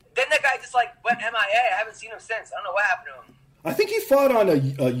 Then that guy just, like, went MIA. I haven't seen him since. I don't know what happened to him. I think he fought on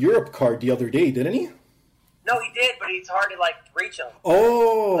a Europe card the other day, didn't he? No, he did, but it's hard to, like, reach him.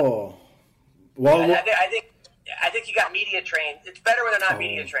 Oh. Well, I think he got media trained. It's better when they're not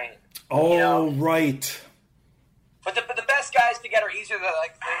media trained. Oh, right. But the best guys to get are easier the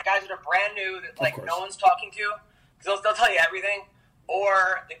guys that are brand new that like no one's talking to, because they'll tell you everything,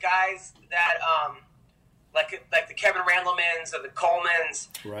 or the guys that like the Kevin Randlemans or the Colemans,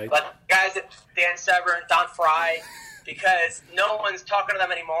 right? Like guys that Dan Severn, Don Fry, because no one's talking to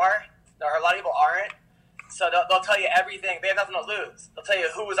them anymore, or a lot of people aren't. So they'll tell you everything. They have nothing to lose. They'll tell you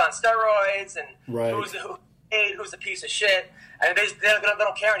who was on steroids and who's a piece of shit, and they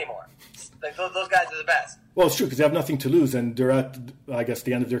don't care anymore. Like those guys are the best. Well, it's true because they have nothing to lose, and they're at, I guess,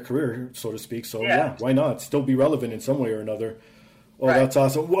 the end of their career, so to speak. So yeah, why not? Still be relevant in some way or another. Oh, right. That's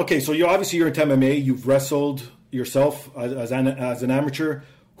awesome. Okay, so you're into MMA. You've wrestled yourself as an amateur.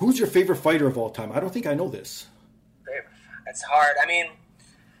 Who's your favorite fighter of all time? I don't think I know this. It's hard. I mean,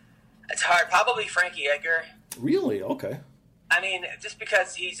 it's hard. Probably Frankie Edgar. Really? Okay. I mean, just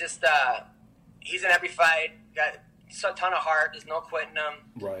because he's just he's in every fight. Got a ton of heart. There's no quitting him.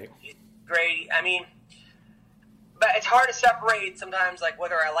 Right. He's great. I mean, but it's hard to separate sometimes, like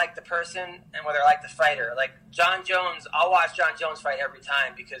whether I like the person and whether I like the fighter. Like John Jones, I'll watch John Jones fight every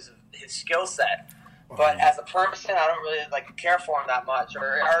time because of his skill set. Wow. But as a person, I don't really care for him that much,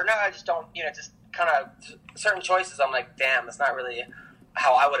 or no, I just don't. Just kind of certain choices. I'm like, damn, that's not really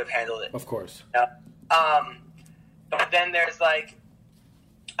how I would have handled it. Of course. Yeah. But then there's I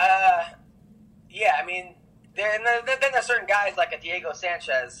mean, then there's certain guys like a Diego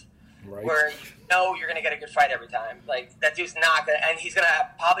Sanchez, right, where you're going to get a good fight every time. Like, that dude's not going to, and he's going to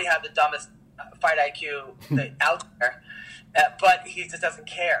probably have the dumbest fight IQ out there, but he just doesn't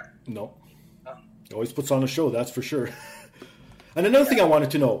care. No. He always puts on a show, that's for sure. And another thing I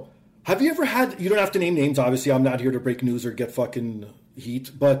wanted to know, have you ever had, you don't have to name names, obviously, I'm not here to break news or get fucking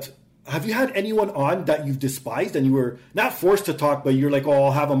heat, but have you had anyone on that you've despised and you were not forced to talk, but you're like, oh,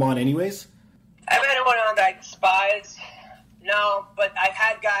 I'll have them on anyways? I haven't had anyone on that I despise. No, No, but I've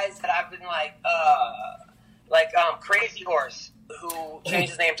had guys that I've been like Crazy Horse, who changed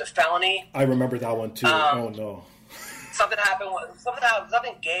his name to Felony. I remember that one too. Oh no. Something happened.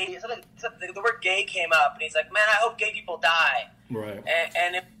 Something gay. The word "gay" came up, and he's like, "Man, I hope gay people die." Right.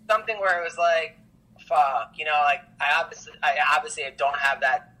 And it was something where it was like, "Fuck," like I obviously don't have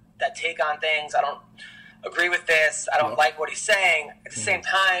that take on things. I don't agree with this. I don't like what he's saying. At the same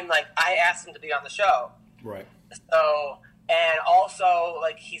time, like I asked him to be on the show. Right. So, and also,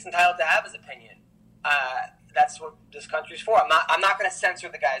 like, he's entitled to have his opinion. That's what this country's for. I'm not going to censor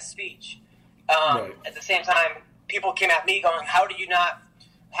the guy's speech. Right. At the same time, people came at me going, how come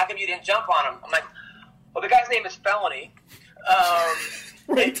you didn't jump on him? I'm like, well, the guy's name is Felony,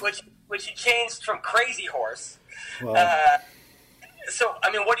 right. which he changed from Crazy Horse. Wow. So,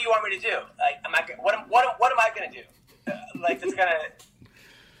 I mean, what do you want me to do? Like, what am I going to do? It's going to...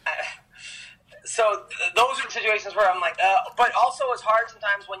 So those are situations where I'm like, but also it's hard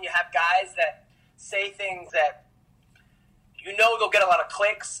sometimes when you have guys that say things that they'll get a lot of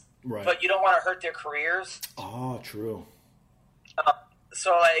clicks, right. but you don't want to hurt their careers. Oh, true.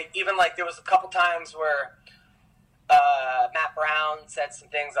 So even there was a couple times where Matt Brown said some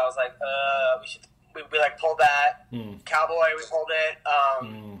things. I was like, we pulled that. Cowboy, we pulled it.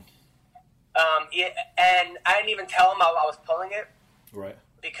 And I didn't even tell him I was pulling it, right?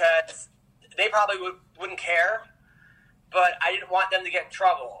 Because they probably wouldn't care, but I didn't want them to get in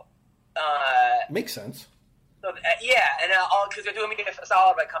trouble. Makes sense. So and because they're doing me a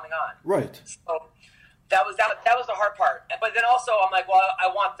solid by coming on. Right. So that was the hard part. But then also I'm like, well, I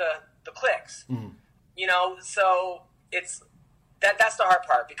want the clicks. So it's that's the hard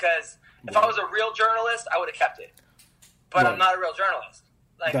part, because if I was a real journalist, I would have kept it. But right. I'm not a real journalist.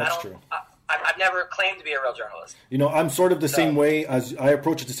 That's true. I've never claimed to be a real journalist. I'm sort of the same way as I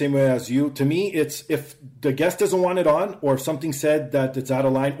approach it the same way as you. To me, it's if the guest doesn't want it on, or if something said that it's out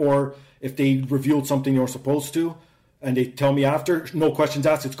of line, or if they revealed something they were supposed to, and they tell me after, no questions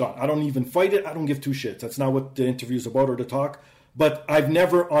asked, it's gone. I don't even fight it. I don't give two shits. That's not what the interview is about, or the talk. But I've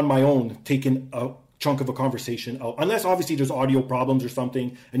never on my own taken a chunk of a conversation out, unless obviously there's audio problems or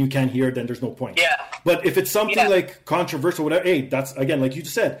something and you can't hear it, then there's no point. Yeah. But if it's something like controversial, whatever, hey, that's, again, like you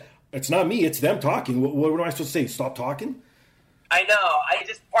just said, it's not me, it's them talking. What am I supposed to say? Stop talking? I know. I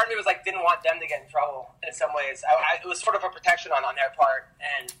just, part of me was didn't want them to get in trouble in some ways. It was sort of a protection on their part.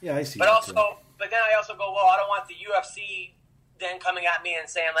 And yeah, I see. But then I also go, well, I don't want the UFC then coming at me and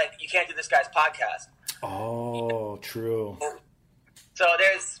saying you can't do this guy's podcast. Oh, true. So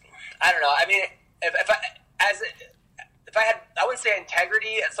there's, I don't know. I mean, if I wouldn't say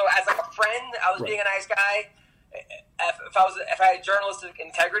integrity. So as a friend, I was being a nice guy. If I had journalistic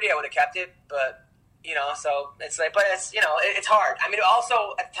integrity, I would have kept it. But so it's but it's it's hard. I mean,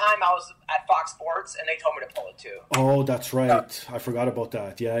 also at the time I was at Fox Sports, and they told me to pull it too. Oh, that's right. I forgot about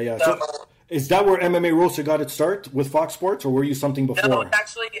that. Yeah. So is that where MMA Roasted got its start, with Fox Sports, or were you something before? No, it's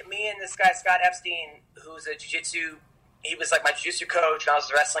actually me and this guy Scott Epstein, who's a jiu-jitsu. He was my jiu-jitsu coach, and I was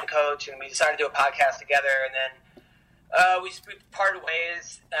a wrestling coach, and we decided to do a podcast together. And then we parted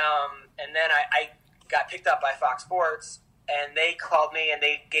ways, and then I got picked up by Fox Sports, and they called me and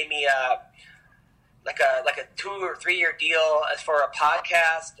they gave me a 2 or 3 year deal as for a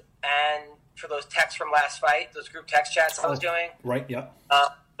podcast and for those texts from Last Fight, those group text chats I was doing. Right. Yeah.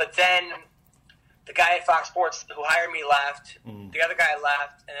 But then the guy at Fox Sports who hired me left. The other guy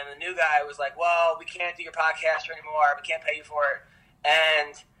left, and then the new guy was like, "Well, we can't do your podcast anymore. We can't pay you for it."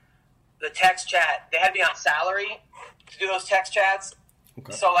 And the text chat, they had me on salary to do those text chats.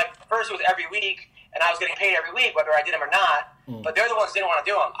 Okay. So first it was every week, and I was getting paid every week whether I did them or not. But they're the ones who didn't want to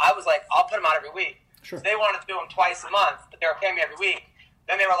do them. I was like, I'll put them out every week. Sure. So they wanted to do them twice a month, but they were paying me every week.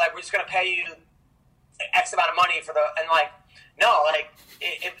 Then they were like, "We're just going to pay you X amount of money for the," and no,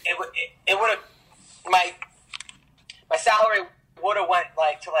 it would have, my salary would have went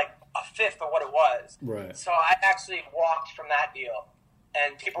to a fifth of what it was. Right. So I actually walked from that deal,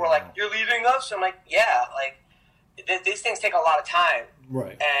 and people were like, "You're leaving us?" I'm like, "Yeah." These things take a lot of time.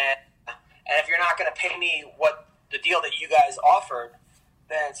 Right. And if you're not going to pay me what the deal that you guys offered,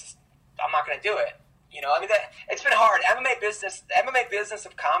 then I'm not going to do it. I mean, it's been hard. The MMA business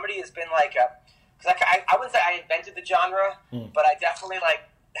of comedy has been because I wouldn't say I invented the genre, but I definitely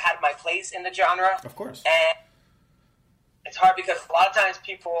had my place in the genre. Of course. And it's hard because a lot of times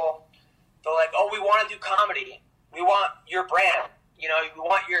people, they're like, "Oh, we want to do comedy. We want your brand. We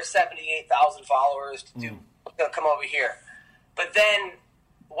want your 78,000 followers to come over here." But then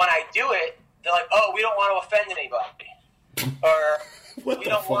when I do it, they're like, "Oh, we don't want to offend anybody," or "We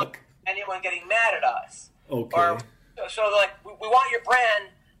don't want anyone getting mad at us." Okay. Or so they're like, "We want your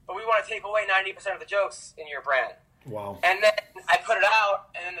brand, but we want to take away 90% of the jokes in your brand." Wow. And then I put it out,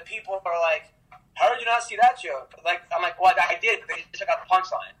 and then the people are like, "How did you not see that joke?" Like, I'm like, "Well, I did, but they just took out the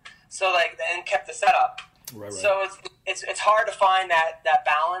punchline." So like, and kept the setup. Right. So it's hard to find that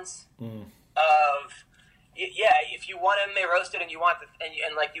balance of, yeah, if you want MMA roasted and you want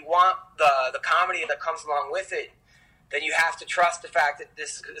you want the comedy that comes along with it, then you have to trust the fact that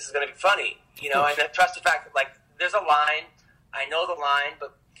this is going to be funny, you know, and then trust the fact that like there's a line. I know the line,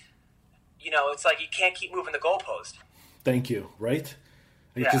 but you know, it's like you can't keep moving the goalpost. Thank you. Right.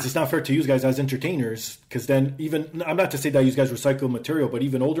 Yeah. Because it's not fair to you guys as entertainers, because then even, I'm not to say that you guys recycle material, but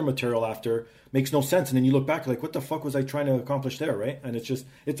even older material after makes no sense. And then you look back like, what the fuck was I trying to accomplish there, right? And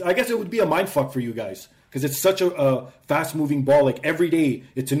I guess it would be a mind fuck for you guys, because it's such a fast moving ball. Like every day,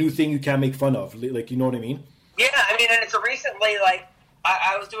 it's a new thing you can't make fun of. Like, you know what I mean? Yeah, I mean, and it's recently, like,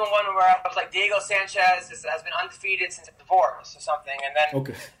 I was doing one where I was like, Diego Sanchez has been undefeated since a divorce or something. And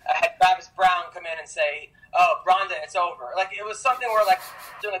then I had Travis Brown come in and say, "Oh, Ronda, it's over." Like, it was something where, like,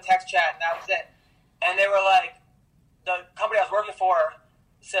 doing a text chat, and that was it. And they were like, the company I was working for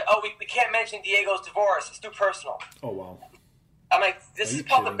said, "Oh, we can't mention Diego's divorce. It's too personal." Oh, wow. I'm like, this is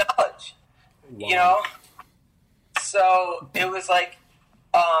public knowledge, you know? So it was like,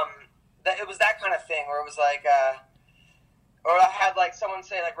 it was that kind of thing where it was like, or I had like someone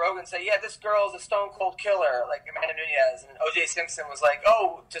say, like Rogan say, "Yeah, this girl is a stone cold killer," like Amanda Nunes, and OJ Simpson was like,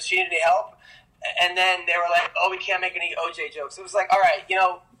 "Oh, does she need any help?" And then they were like, "Oh, we can't make any OJ jokes." It was like, all right, you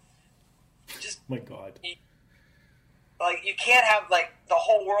know, just my God, you can't have like the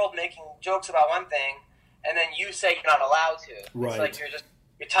whole world making jokes about one thing, and then you say you're not allowed to. Right. It's like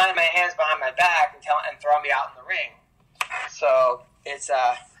you're tying my hands behind my back and throwing me out in the ring. So it's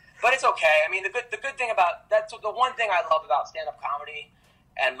but it's okay. I mean, the good thing about that's the one thing I love about stand-up comedy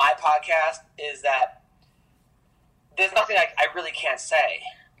and my podcast is that there's nothing I really can't say.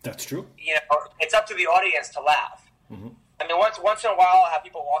 That's true. You know, it's up to the audience to laugh. Mm-hmm. I mean, once in a while, I'll have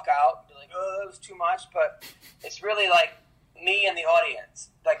people walk out and be like, "Oh, that was too much," but it's really like me and the audience.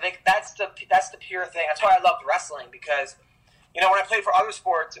 Like that's the pure thing. That's why I loved wrestling, because you know, when I played for other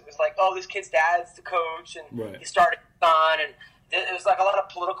sports, it was like, "Oh, this kid's dad's the coach, and he started his son," and it was like a lot of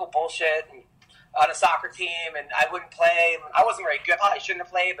political bullshit and, on a soccer team, and I wouldn't play. I wasn't very good. I shouldn't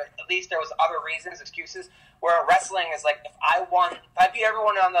have played, but at least there was other reasons, excuses. Where wrestling is like, if I beat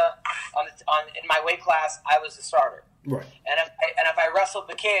everyone in my weight class, I was the starter. Right. And if I wrestled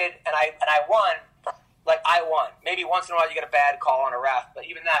the kid and I won, like I won. Maybe once in a while you get a bad call on a ref, but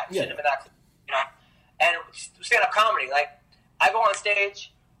even that shouldn't have been that, you know. And stand-up comedy, like I go on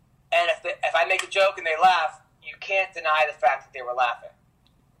stage, and if I make a joke and they laugh, you can't deny the fact that they were laughing.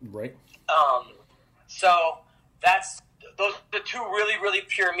 Right. So those are the two really, really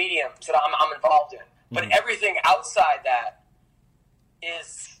pure mediums that I'm involved in. But everything outside that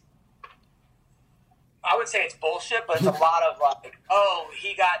is, I would say it's bullshit, but it's a lot of like, "Oh,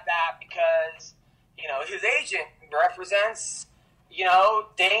 he got that because, you know, his agent represents, you know,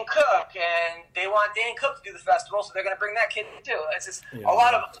 Dane Cook, and they want Dane Cook to do the festival, so they're going to bring that kid too." It's just a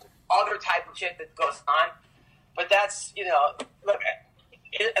lot of other type of shit that goes on. But that's, you know, look,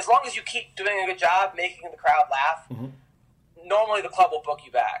 as long as you keep doing a good job making the crowd laugh, normally the club will book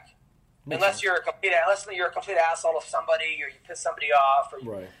you back. Unless you're a complete asshole to somebody, or you piss somebody off, or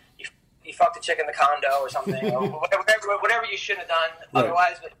you fucked a chick in the condo or something, or whatever you shouldn't have done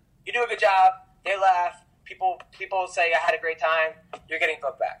otherwise. But you do a good job, they laugh, people say, "I had a great time," you're getting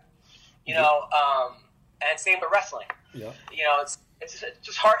booked back. You know, and same with wrestling. Yeah. You know, it's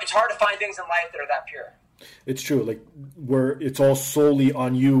just hard. It's hard to find things in life that are that pure. It's true, like where it's all solely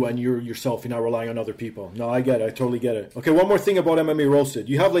on you and yourself. You're not relying on other people. No, I get it. I totally get it. Okay, one more thing about MMA Roasted.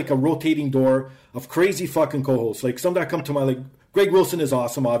 You have like a rotating door of crazy fucking co-hosts. Like some that come to mind, like Greg Wilson is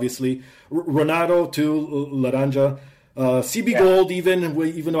awesome, obviously. Renato too, Laranja. CB Gold,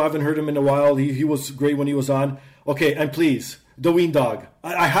 even though I haven't heard him in a while, he was great when he was on. Okay, and please, the Ween Dog.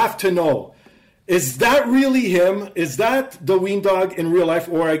 I have to know. Is that really him? Is that the Ween Dog in real life?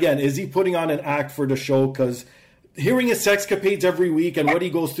 Or again, is he putting on an act for the show? Because hearing his sexcapades every week and what he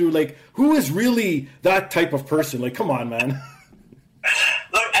goes through, like, who is really that type of person? Like, come on, man.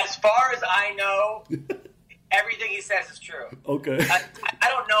 Look, as far as I know, everything he says is true. Okay. I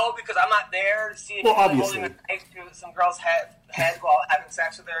don't know because I'm not there to see if he's holding a knife to some girl's head while having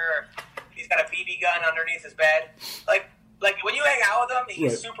sex with her. Or he's got a BB gun underneath his bed. Like when you hang out with him,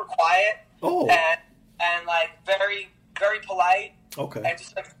 he's super quiet. Oh. And like very, very polite. Okay. And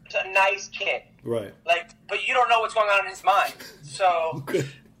just a nice kid. Right. Like, but you don't know what's going on in his mind. So, okay.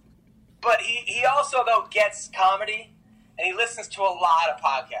 But he also though gets comedy, and he listens to a lot of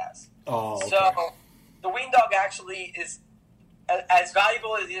podcasts. Oh. Okay. So the Ween Dog actually is as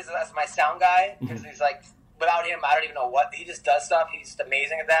valuable as he is as my sound guy, because he's like without him, I don't even know what. He just does stuff. He's just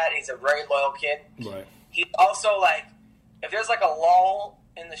amazing at that. He's a very loyal kid. Right. He's also like, if there's like a lull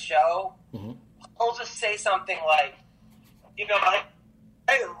in the show, he'll just say something like, you know, like,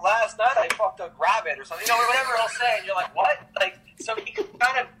 hey, last night I fucked a rabbit or something. You know, whatever he'll say, and you're like, what? Like, so he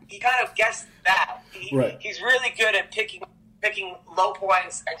kind of guessed that. He's really good at picking low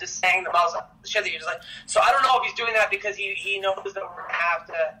points and just saying the most shit that you're just like. So I don't know if he's doing that because he knows that we're gonna have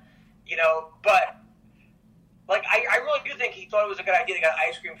to, you know. But like, I really do think he thought it was a good idea to get an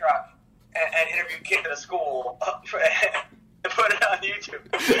ice cream truck and interview kids at a school to put it on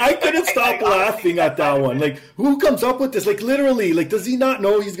YouTube. I couldn't stop laughing at that one. Like, who comes up with this? Like, literally, like, does he not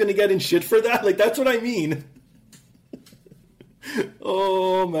know he's gonna get in shit for that? Like, that's what I mean.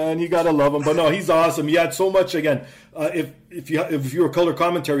 Oh man, you gotta love him. But no, he's awesome. He had so much. Again, if you were a color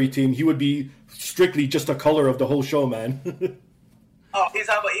commentary team, he would be strictly just a color of the whole show, man. Oh, he's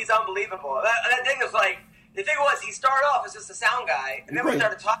unbelievable. That thing is like, the thing was, he started off as just a sound guy, and then we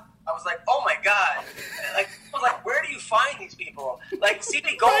started talking. I was like, oh my god! Like, I was like, where do you find these people? Like,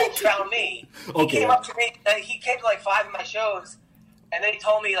 CB Gold found me. He came up to me. He came to like 5 of my shows, and then he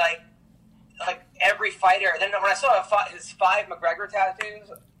told me like every fighter. And then when I saw his 5 McGregor tattoos,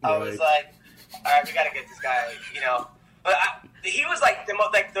 I was like, all right, we got to get this guy, you know. But he was like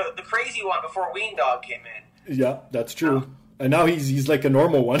the crazy one before Ween Dog came in. Yeah, that's true. And now he's like a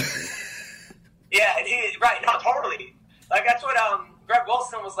normal one. Yeah, no, totally. Like, that's what Greg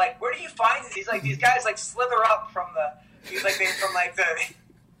Wilson was like. Where do you find these? He's like, these guys like slither up from the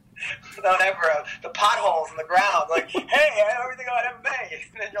the potholes in the ground. Like, hey, I know everything about MMA.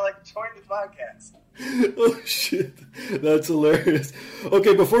 And then you're like, join the podcast. Oh shit, that's hilarious.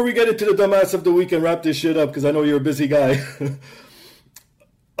 Okay, before we get into the dumbass of the week and wrap this shit up, because I know you're a busy guy.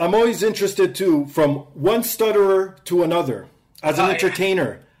 I'm always interested too, from one stutterer to another, as an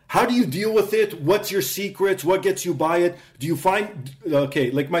entertainer. How do you deal with it? What's your secrets? What gets you by it? Do you find, okay,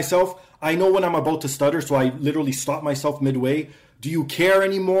 like myself, I know when I'm about to stutter, so I literally stop myself midway. Do you care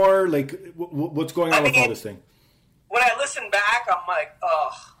anymore? Like, what's going on with all this thing? When I listen back, I'm like,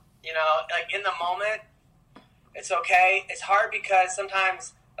 ugh. You know, like, in the moment, it's okay. It's hard because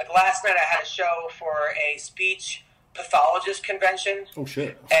sometimes, like, last night I had a show for a speech pathologist convention. Oh,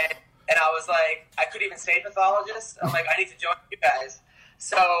 shit. And I was like, I couldn't even say pathologist. I'm like, I need to join you guys.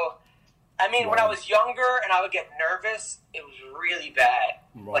 So, I mean, when I was younger and I would get nervous, it was really bad.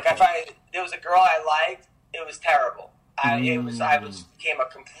 Like, if there was a girl I liked, it was terrible. I became a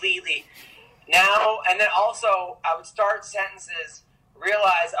completely, now, and then also, I would start sentences,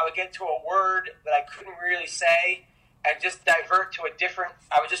 realize I would get to a word that I couldn't really say, and just divert to a different,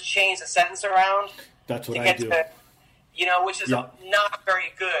 I would just change the sentence around. That's what I do. You know, which is not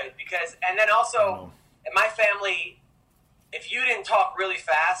very good, because, and then also, in my family, if you didn't talk really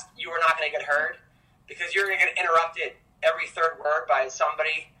fast, you were not going to get heard, because you're going to get interrupted every third word by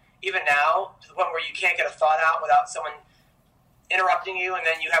somebody, even now, to the point where you can't get a thought out without someone interrupting you, and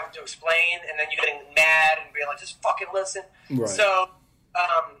then you have to explain, and then you're getting mad and being like, just fucking listen. Right. So,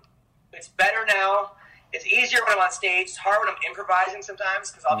 it's better now. It's easier when I'm on stage. It's hard when I'm improvising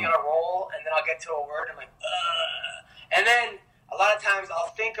sometimes, because I'll be on a roll, and then I'll get to a word, and I'm like, ugh. And then, a lot of times,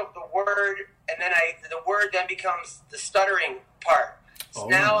 I'll think of the word, and then the word then becomes the stuttering part. So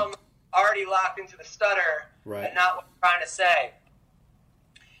now I'm already locked into the stutter, and not what I'm trying to say.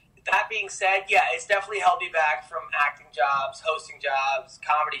 That being said, yeah, it's definitely held me back from acting jobs, hosting jobs,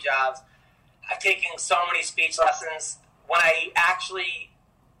 comedy jobs. I've taken so many speech lessons. When I actually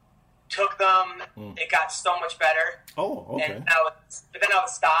took them, it got so much better. Oh, okay. But then I would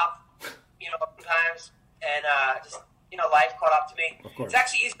stop, you know, sometimes, and just, you know, life caught up to me. Of course. It's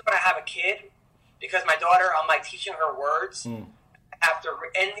actually easier when I have a kid, because my daughter, I'm like teaching her words. And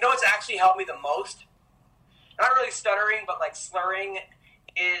you know what's actually helped me the most? Not really stuttering, but like slurring.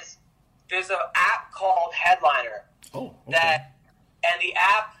 Is there's an app called Headliner. Oh, okay. And the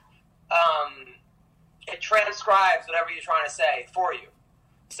app, it transcribes whatever you're trying to say for you.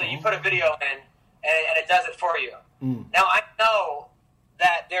 So you put a video in, and it does it for you. Now, I know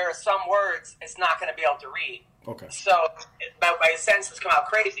that there are some words it's not going to be able to read. Okay. So my sentences come out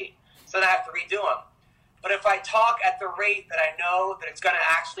crazy, so then I have to redo them. But if I talk at the rate that I know that it's going to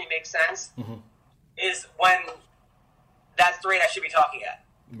actually make sense, is when that's the rate I should be talking at.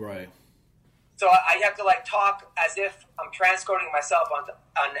 Right. So I have to like talk as if I'm transcoding myself on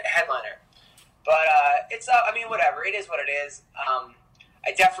Headliner. But it's, I mean, whatever. It is what it is.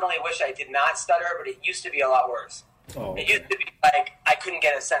 I definitely wish I did not stutter, but it used to be a lot worse. Oh, okay. It used to be like I couldn't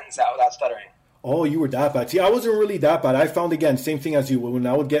get a sentence out without stuttering. Oh, you were that bad. See, I wasn't really that bad. I found, again, same thing as you. When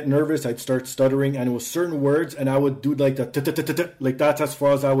I would get nervous, I'd start stuttering, and it was certain words, and I would do like the like that's as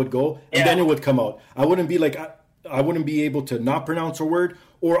far as I would go, and then it would come out. I wouldn't be like, I wouldn't be able to not pronounce a word,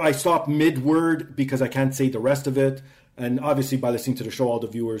 or I stop mid-word because I can't say the rest of it. And obviously, by listening to the show, all the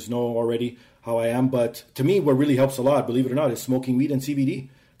viewers know already how I am. But to me, what really helps a lot, believe it or not, is smoking weed and CBD.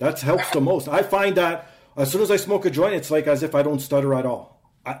 That helps the most. I find that as soon as I smoke a joint, it's like as if I don't stutter at all.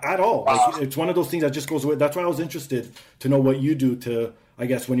 Like, it's one of those things that just goes away. That's why I was interested to know what you do to, I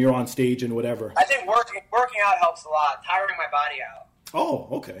guess, when you're on stage and whatever. I think working out helps a lot, tiring my body out. Oh,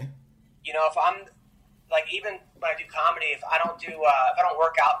 okay. You know, if I'm like, even when I do comedy, if I don't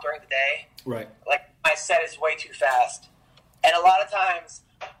work out during the day, right? Like my set is way too fast, and a lot of times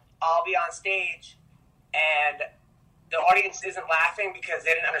I'll be on stage and the audience isn't laughing because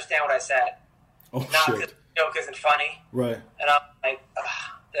they didn't understand what I said. Oh, not shit. because the joke isn't funny. Right. And I'm like,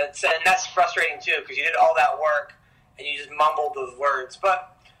 that's frustrating too, because you did all that work and you just mumbled those words.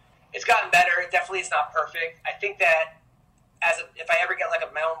 But it's gotten better. It definitely is not perfect. I think that if I ever get like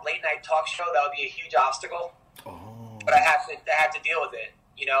my own late night talk show, that would be a huge obstacle. Oh. But I have to deal with it.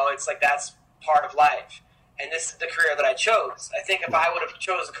 You know, it's like that's part of life. And this is the career that I chose. I think if I would have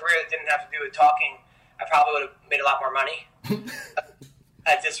chose a career that didn't have to do with talking, I probably would have made a lot more money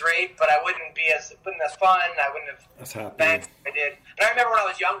at this rate, but I wouldn't as fun. I wouldn't have banged I did. And I remember when I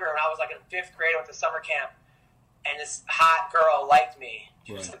was younger, when I was like in 5th grade, I went to summer camp, and this hot girl liked me.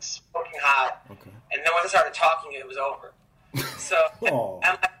 She was like smoking hot. Okay. And then once I started talking, it was over. So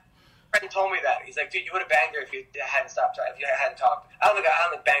and my friend told me that. He's like, dude, you would have banged her if you hadn't stopped talking, if you hadn't talked. I don't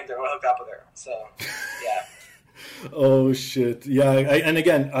think banged her or hooked up with her. So, yeah. Oh, shit. Yeah, and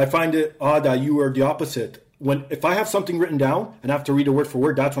again, I find it odd that you are the opposite. If I have something written down and I have to read it word for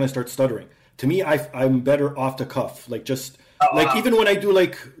word, that's when I start stuttering. To me, I'm better off the cuff. Like, just... even when I do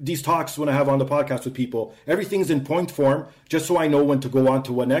like these talks when I have on the podcast with people, everything's in point form just so I know when to go on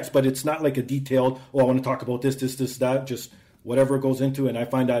to what next, but it's not like a detailed, I want to talk about this, that, just whatever it goes into. And I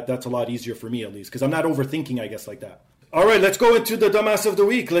find that that's a lot easier for me, at least, because I'm not overthinking, I guess, like that. All right, let's go into the dumbass of the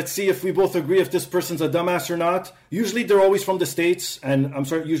week. Let's see if we both agree if this person's a dumbass or not. Usually they're always from the States, and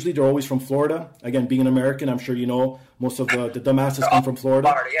usually they're always from Florida. Again, being an American, I'm sure you know most of the dumbasses come from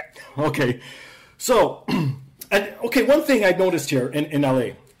Florida. Okay, so... And, okay, one thing I noticed here in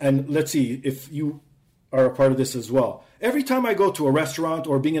LA, and let's see if you are a part of this as well. Every time I go to a restaurant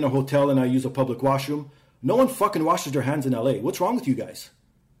or being in a hotel and I use a public washroom, no one fucking washes their hands in LA. What's wrong with you guys?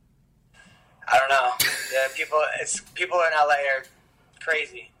 I don't know. People in LA are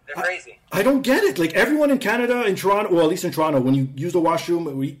crazy. They're crazy. I don't get it. Like, everyone in Canada, in Toronto, well, at least in Toronto, when you use the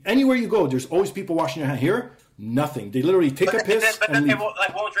washroom, anywhere you go, there's always people washing their hands. Here, nothing. They literally take a piss but then they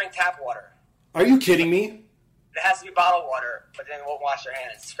won't drink tap water. Are you kidding me? It has to be bottled water, but then they won't wash their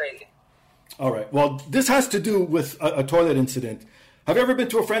hands. It's crazy. All right. Well, this has to do with a toilet incident. Have you ever been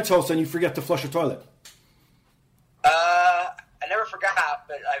to a friend's house and you forget to flush a toilet? I never forgot,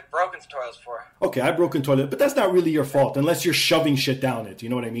 but I've broken toilets before. Okay, I've broken toilet, but that's not really your fault unless you're shoving shit down it. You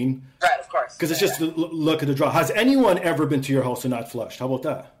know what I mean? Right, of course. Because it's just the look at the draw. Has anyone ever been to your house and not flushed? How about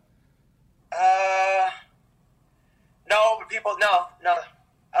that? No, but people, no.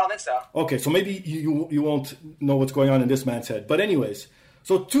 I don't think so. Okay, so maybe you won't know what's going on in this man's head. But anyways,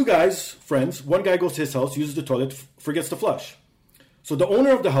 so 2 guys, friends, one guy goes to his house, uses the toilet, forgets to flush. So the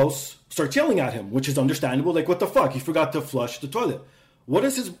owner of the house starts yelling at him, which is understandable. Like, what the fuck? He forgot to flush the toilet. What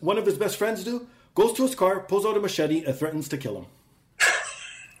does one of his best friends do? Goes to his car, pulls out a machete, and threatens to kill him.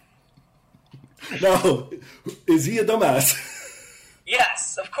 Now, is he a dumbass?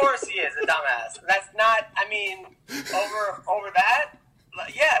 Yes, of course he is a dumbass. That's not, over that?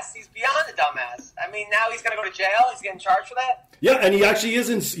 Yes, he's beyond a dumbass. Now he's going to go to jail? He's getting charged for that? Yeah, and he actually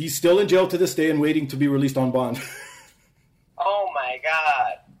he's still in jail to this day and waiting to be released on bond. Oh my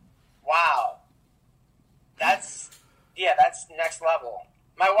God. Wow. That's next level.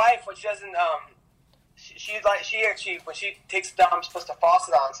 My wife, when she doesn't, she actually, when she takes dumps, puts the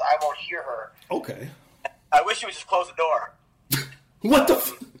faucet on so I won't hear her. Okay. I wish she would just close the door. What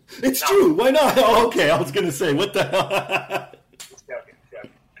the It's true. Why not? Oh, okay, I was going to say, what the hell?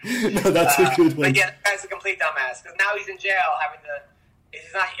 No, that's a good one. But yeah, that guy's a complete dumbass because now he's in jail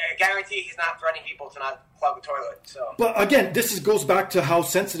I guarantee he's not threatening people to not plug the toilet. So, but again, this goes back to how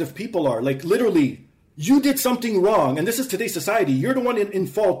sensitive people are. Like, literally, you did something wrong, and this is today's society. You're the one in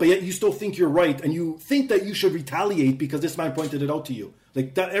fault, but yet you still think you're right, and you think that you should retaliate because this man pointed it out to you.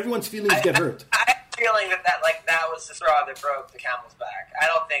 Like, that, everyone's feelings get hurt. I have a feeling that was the straw that broke the camel's back. I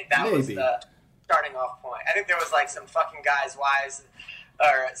don't think that was the starting off point. I think there was some fucking guys' wives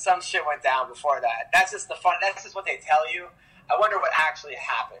or some shit went down before that. That's just what they tell you. I wonder what actually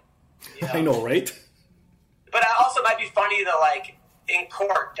happened. You know? I know, right? But it also might be funny to, like, in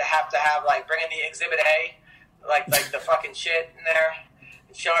court to have like, bring in the Exhibit A, like the fucking shit in there,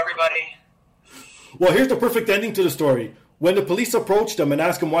 and show everybody. Well, here's the perfect ending to the story. When the police approached him and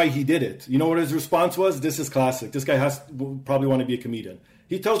asked him why he did it, you know what his response was? This is classic. This guy will probably want to be a comedian.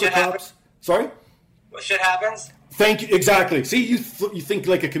 He tells the cops... Sorry? What shit happens? Thank you. Exactly. See, you think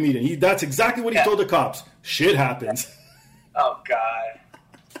like a comedian. That's exactly what he told the cops. Shit happens. Oh, God.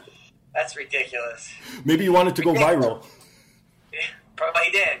 That's ridiculous. Maybe he wanted to go viral. Yeah, probably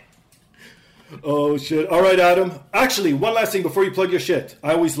he did. Oh, shit. All right, Adam. Actually, one last thing before you plug your shit.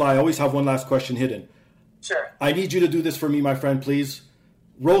 I always lie. I always have one last question hidden. Sure. I need you to do this for me, my friend, please.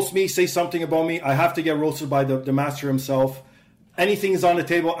 Roast me. Say something about me. I have to get roasted by the master himself. Anything is on the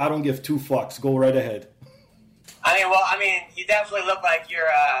table. I don't give two fucks. Go right ahead. I mean, you definitely look like you're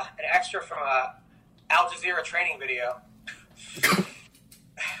an extra from a Al Jazeera training video.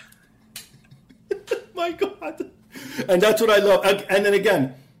 My God. And that's what I love. And then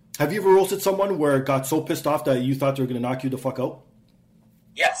again, have you ever roasted someone where it got so pissed off that you thought they were going to knock you the fuck out?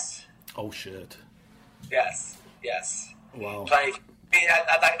 Yes. Oh, shit. Yes. Wow. Like,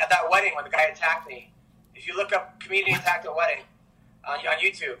 at that wedding when the guy attacked me, if you look up comedian attacked at wedding on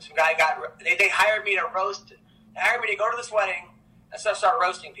YouTube, some guy they hired me to roast. They hired me to go to this wedding and start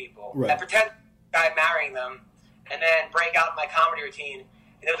roasting people. Right. And pretend the guy marrying them, and then break out my comedy routine.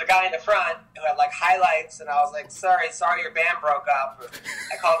 And there was a guy in the front who had like highlights, and I was like, sorry, your band broke up. Or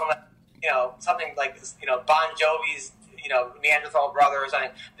I called him, like, something like this, Bon Jovi's, Neanderthal brothers.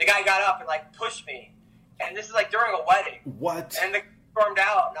 And the guy got up and like pushed me. And this is like during a wedding. What? And the stormed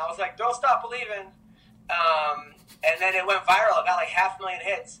out, and I was like, "Don't stop believing." And then it went viral. It got like 500,000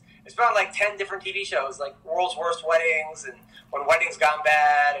 hits. It's been on like 10 different TV shows, like World's Worst Weddings and When Weddings Gone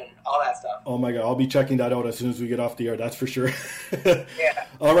Bad and all that stuff. Oh my God, I'll be checking that out as soon as we get off the air. That's for sure. Yeah.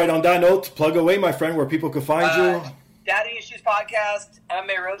 All right. On that note, plug away, my friend, where people can find you. Daddy Issues Podcast,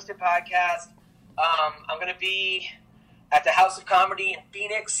 MMA Roasted Podcast. I'm going to be at the House of Comedy in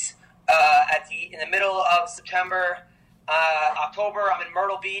Phoenix in the middle of September. October, I'm in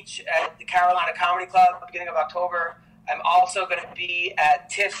Myrtle Beach at the Carolina Comedy Club, beginning of October. I'm also going to be at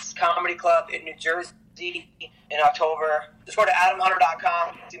Tiff's Comedy Club in New Jersey in October. Just go to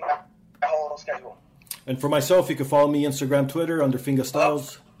adamhunter.com to see my whole schedule. And for myself, you can follow me Instagram, Twitter, under Finger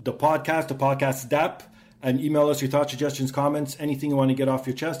Styles, the podcast DAP, and email us your thoughts, suggestions, comments, anything you want to get off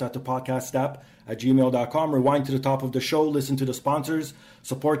your chest at thepodcastdap@gmail.com. Rewind to the top of the show, listen to the sponsors,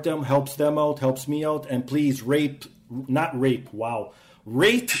 support them, helps them out, helps me out, and please rate,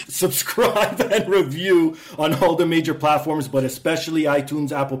 subscribe, and review on all the major platforms, but especially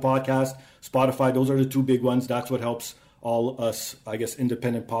iTunes, Apple Podcasts, Spotify. Those are the two big ones. That's what helps all us, I guess,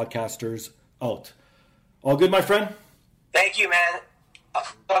 independent podcasters out. All good, my friend? Thank you, man. I'll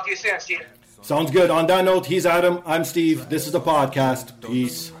talk to you soon, Steve. Sounds good. On that note, he's Adam. I'm Steve. This is the podcast.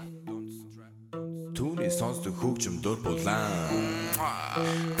 Peace. Түүний сонсдог хөгжим дур булаан.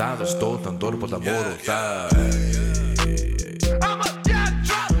 Даадar стуулан дур булаа мууруулаа.